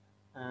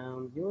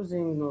 And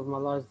using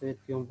normalized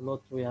Raytheon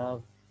plot, we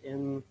have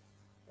in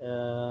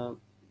uh,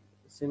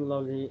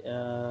 similarly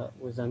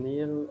with a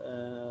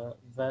near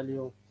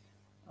value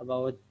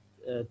about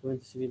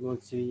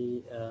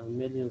 23.3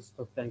 million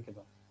stock tank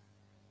barrel.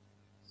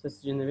 This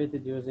is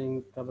generated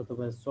using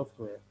capital-based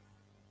software.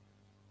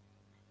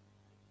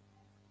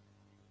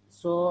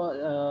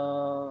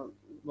 So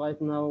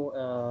right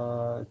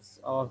now, it's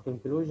our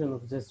conclusion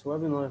of this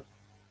webinar.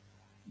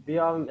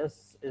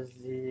 BRMS is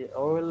the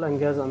oil and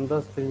gas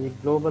industry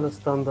global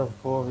standard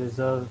for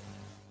reserve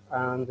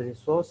and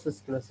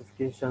resources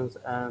classifications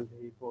and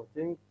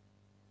reporting.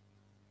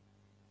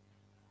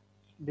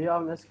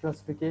 BRMS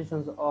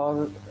classifications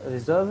are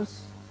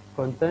reserves,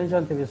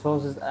 contingent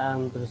resources,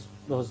 and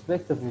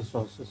prospective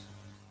resources.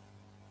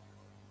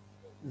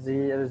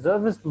 The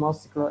reserves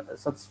must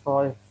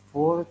satisfy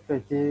four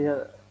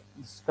criteria.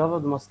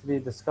 Discovered must be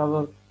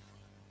discovered,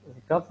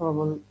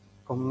 recoverable,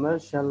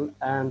 commercial,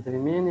 and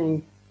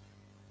remaining.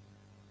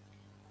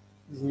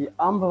 The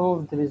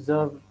unproved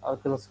reserves are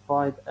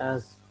classified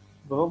as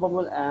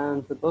probable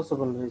and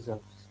possible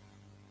reserves.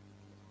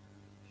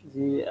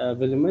 The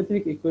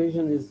volumetric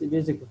equation is the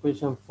basic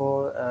equation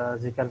for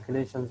the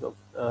calculations of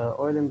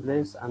oil in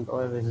place and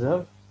oil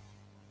reserve.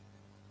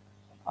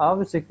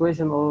 This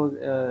equation or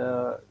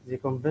the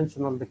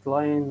conventional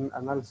decline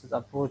analysis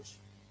approach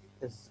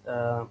is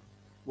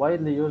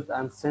widely used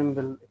and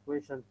simple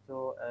equation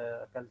to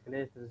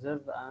calculate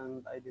reserve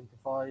and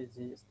identify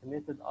the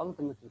estimated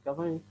ultimate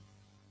recovery.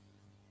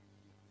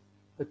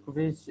 The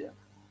curves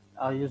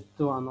are used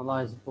to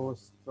analyze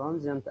both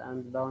transient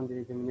and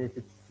boundary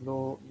determined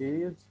flow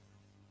periods.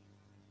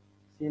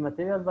 The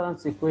material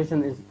balance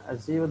equation is a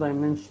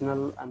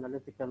zero-dimensional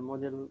analytical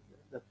model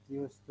that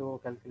used to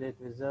calculate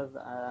reserve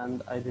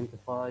and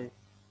identify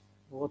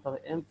water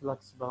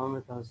influx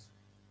parameters.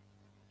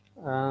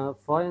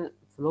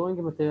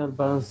 Flowing material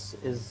balance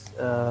is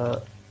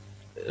a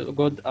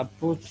good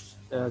approach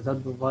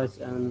that provides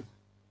an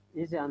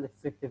easy and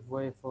effective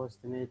way for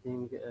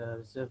estimating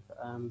reserve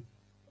and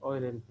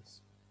oil inputs.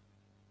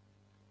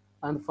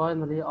 And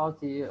finally,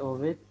 RTA or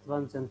rate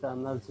transient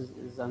analysis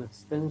is an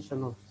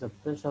extension of the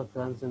pressure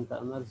transient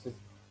analysis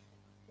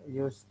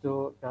used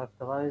to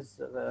characterize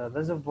the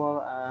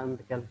reservoir and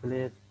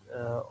calculate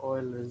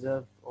oil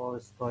reserve or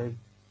storage.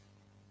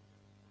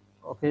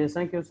 Okay,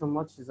 thank you so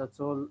much. That's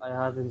all I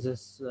have in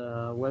this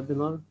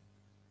webinar.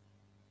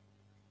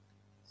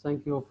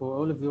 Thank you for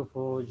all of you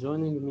for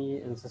joining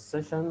me in this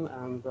session.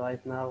 And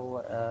right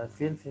now,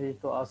 feel free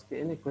to ask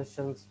any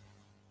questions.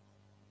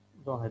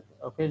 Go ahead.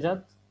 Okay,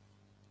 Jad?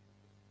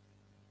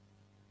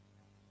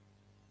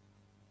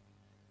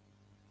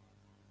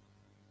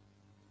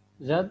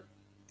 Jad?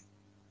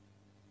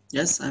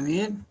 Yes, I'm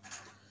here.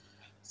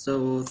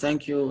 So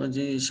thank you,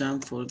 Engineer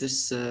Hisham, for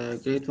this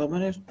great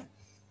webinar.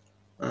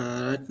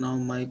 Right now,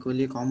 my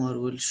colleague Omar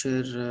will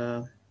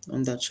share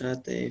on the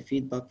chat a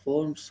feedback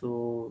form,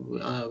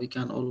 so we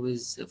can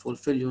always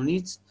fulfill your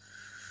needs.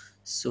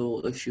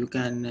 So if you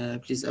can,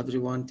 please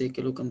everyone take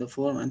a look on the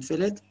form and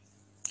fill it.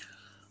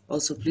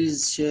 Also,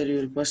 please share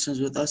your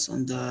questions with us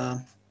on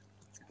the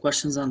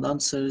questions and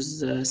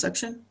answers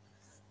section.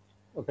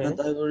 Okay. And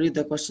I will read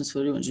the questions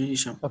for you, Engineer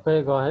Hisham.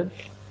 Okay, go ahead.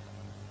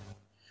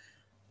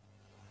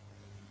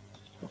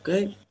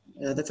 Okay.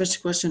 The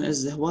first question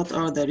is, what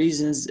are the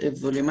reasons if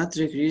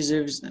volumetric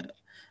reserves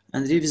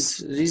and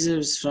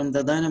reserves from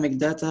the dynamic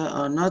data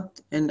are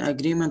not in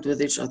agreement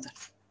with each other?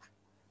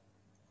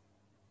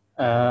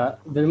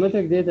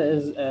 Volumetric data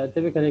is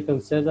typically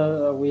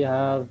considered we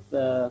have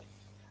a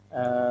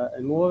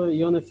more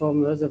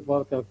uniform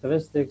reservoir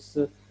characteristics,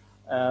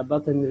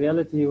 but in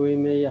reality we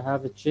may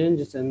have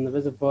changes in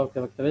reservoir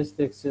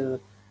characteristics.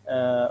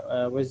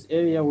 With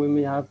area we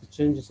may have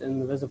changes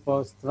in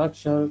reservoir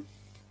structure,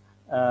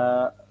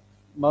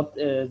 but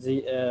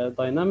the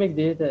dynamic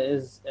data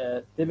is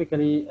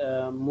typically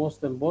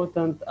most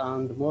important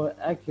and more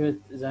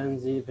accurate than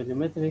the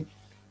volumetric.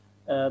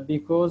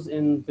 Because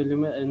in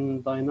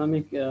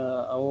dynamic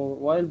or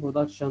while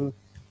production,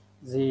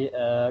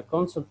 the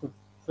concept of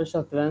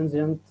pressure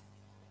transient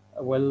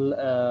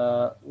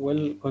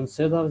will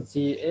consider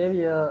the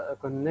area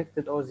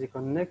connected or the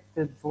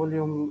connected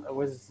volume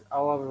with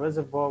our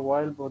reservoir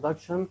while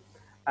production,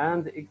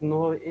 and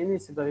ignore any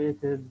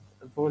separated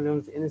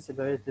volumes, any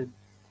separated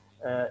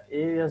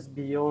areas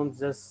beyond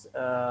this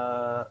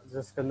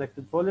this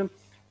connected volume.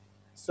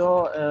 So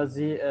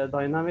the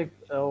dynamic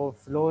or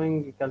flowing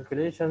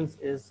calculations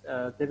is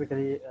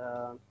typically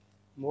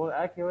more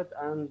accurate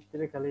and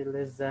typically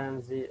less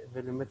than the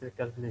volumetric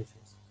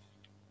calculations.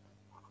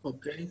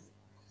 Okay.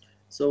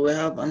 So we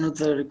have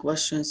another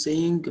question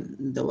saying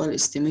the well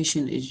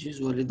estimation is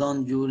usually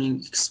done during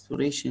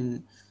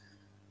exploration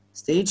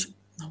stage.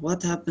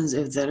 What happens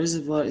if the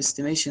reservoir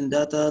estimation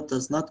data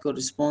does not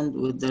correspond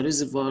with the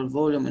reservoir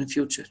volume in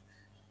future?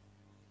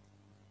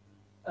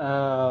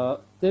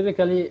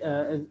 Typically,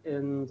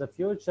 in the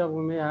future,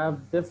 we may have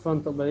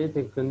different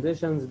operating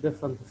conditions,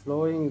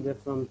 flowing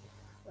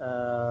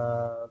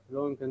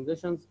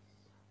conditions.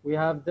 We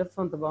have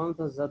different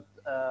boundaries that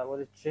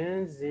will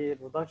change the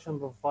production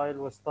profile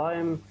with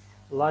time,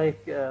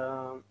 like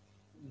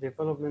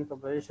development,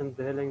 operation,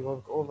 drilling,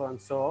 workover,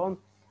 and so on.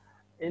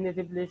 Any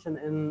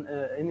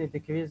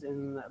decrease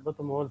in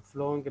bottom hole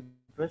flowing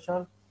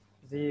pressure,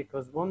 the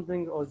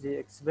corresponding or the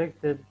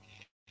expected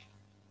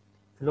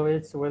flow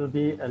rates will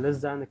be less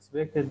than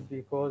expected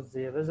because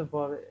the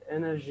reservoir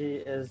energy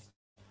is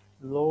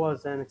lower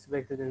than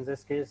expected. In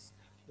this case,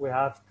 we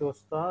have to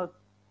start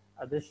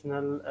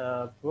additional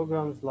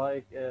programs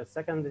like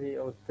secondary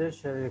or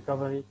tertiary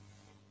recovery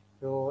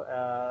to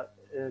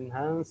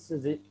enhance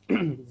the,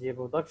 the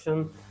production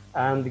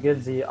and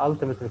get the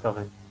ultimate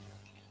recovery.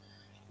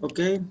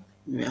 Okay,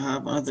 we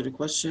have another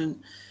question.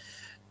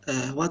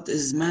 What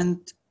is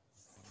meant?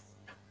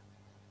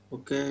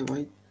 Okay,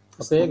 wait.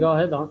 Just Okay, hold. go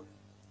ahead.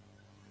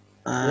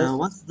 Yes.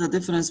 What's the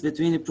difference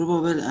between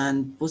probable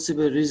and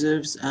possible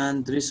reserves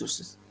and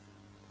resources?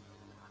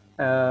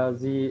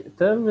 The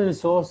term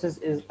resources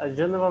is a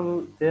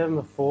general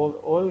term for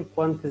all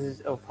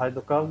quantities of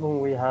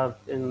hydrocarbon we have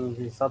in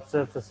the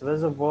subsurface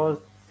reservoirs,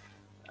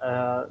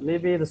 may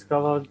be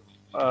discovered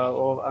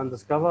or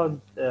undiscovered,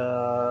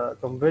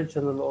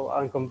 conventional or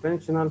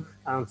unconventional,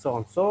 and so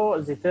on. So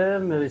the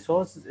term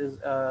resources is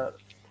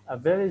a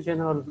very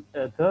general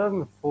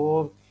term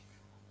for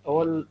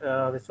all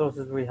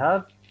resources we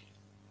have,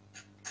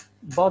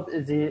 but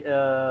the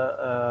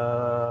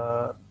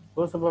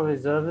possible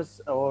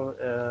reserves or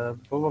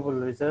probable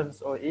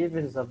reserves or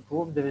even the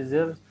proved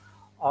reserves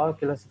are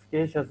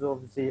classifications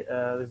of the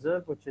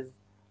reserve, which is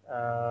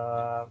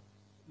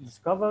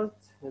discovered,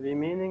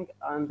 remaining,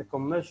 and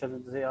commercial.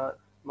 They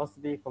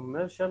must be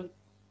commercial.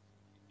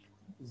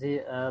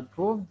 The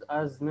proved,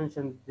 as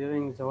mentioned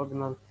during the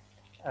webinar,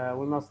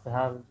 we must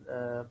have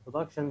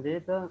production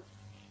data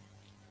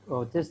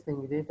or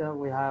testing data.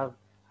 We have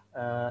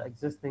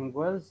existing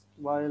wells,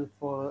 while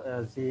for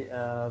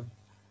the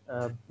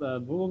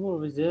probable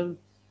reserve,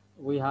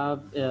 we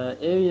have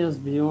areas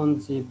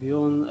beyond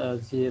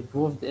the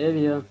approved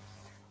area,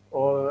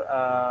 or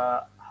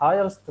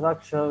higher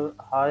structures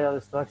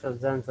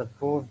than the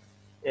approved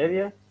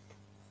area.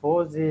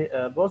 For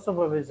the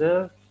possible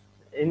reserve,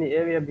 any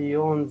area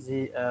beyond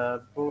the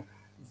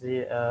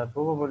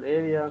probable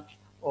area,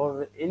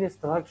 or any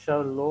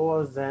structure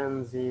lower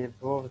than the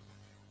approved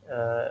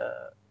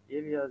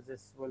area,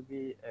 this will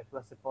be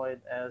classified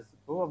as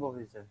probable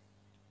reserve,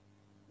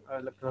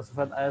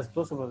 classified as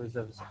possible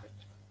reserves.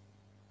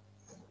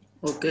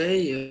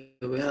 Okay,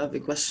 we have a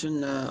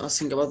question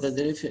asking about the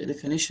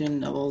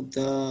definition about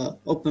the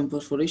open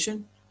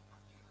perforation.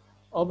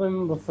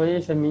 Open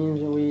perforation means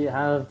we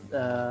have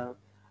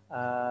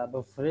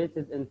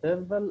perforated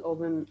interval.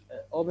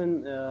 Open,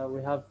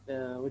 we have,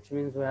 which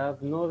means we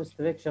have no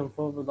restriction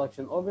for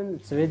production. Open,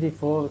 it's ready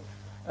for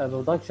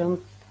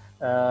production.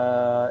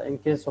 In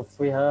case of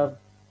we have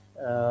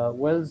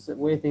wells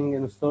waiting,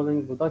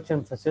 installing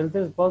production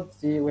facilities, but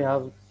we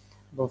have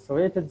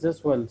perforated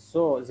this well.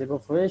 So the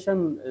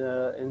perforation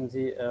in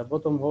the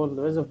bottom hole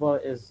reservoir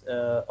is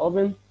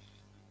open,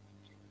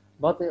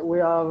 but we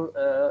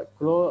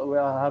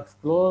have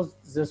closed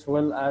this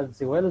well at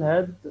the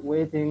wellhead,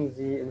 waiting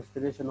the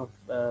installation of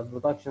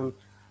production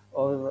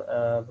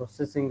or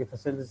processing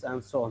facilities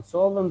and so on.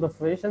 So open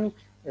perforation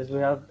is we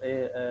have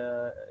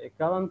a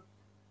current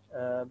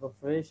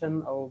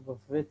perforation or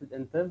perforated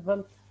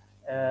interval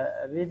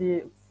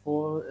ready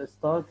for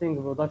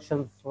starting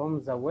production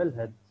from the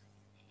wellhead.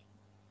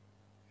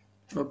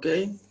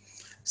 Okay,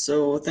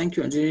 so thank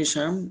you, Engineer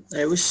Sham.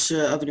 I wish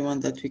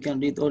everyone that we can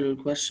read all your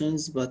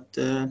questions, but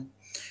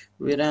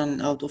we ran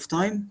out of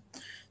time.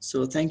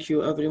 So thank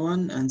you,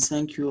 everyone, and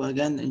thank you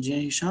again,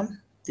 Engineer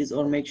Hisham. Please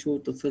all make sure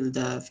to fill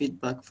the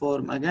feedback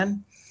form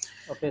again.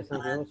 Okay,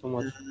 thank you so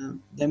much.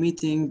 The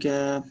meeting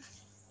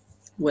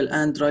will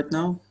end right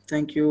now.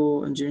 Thank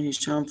you, Engineer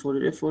Hisham, for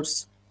your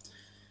efforts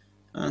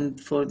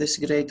and for this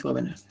great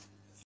webinar.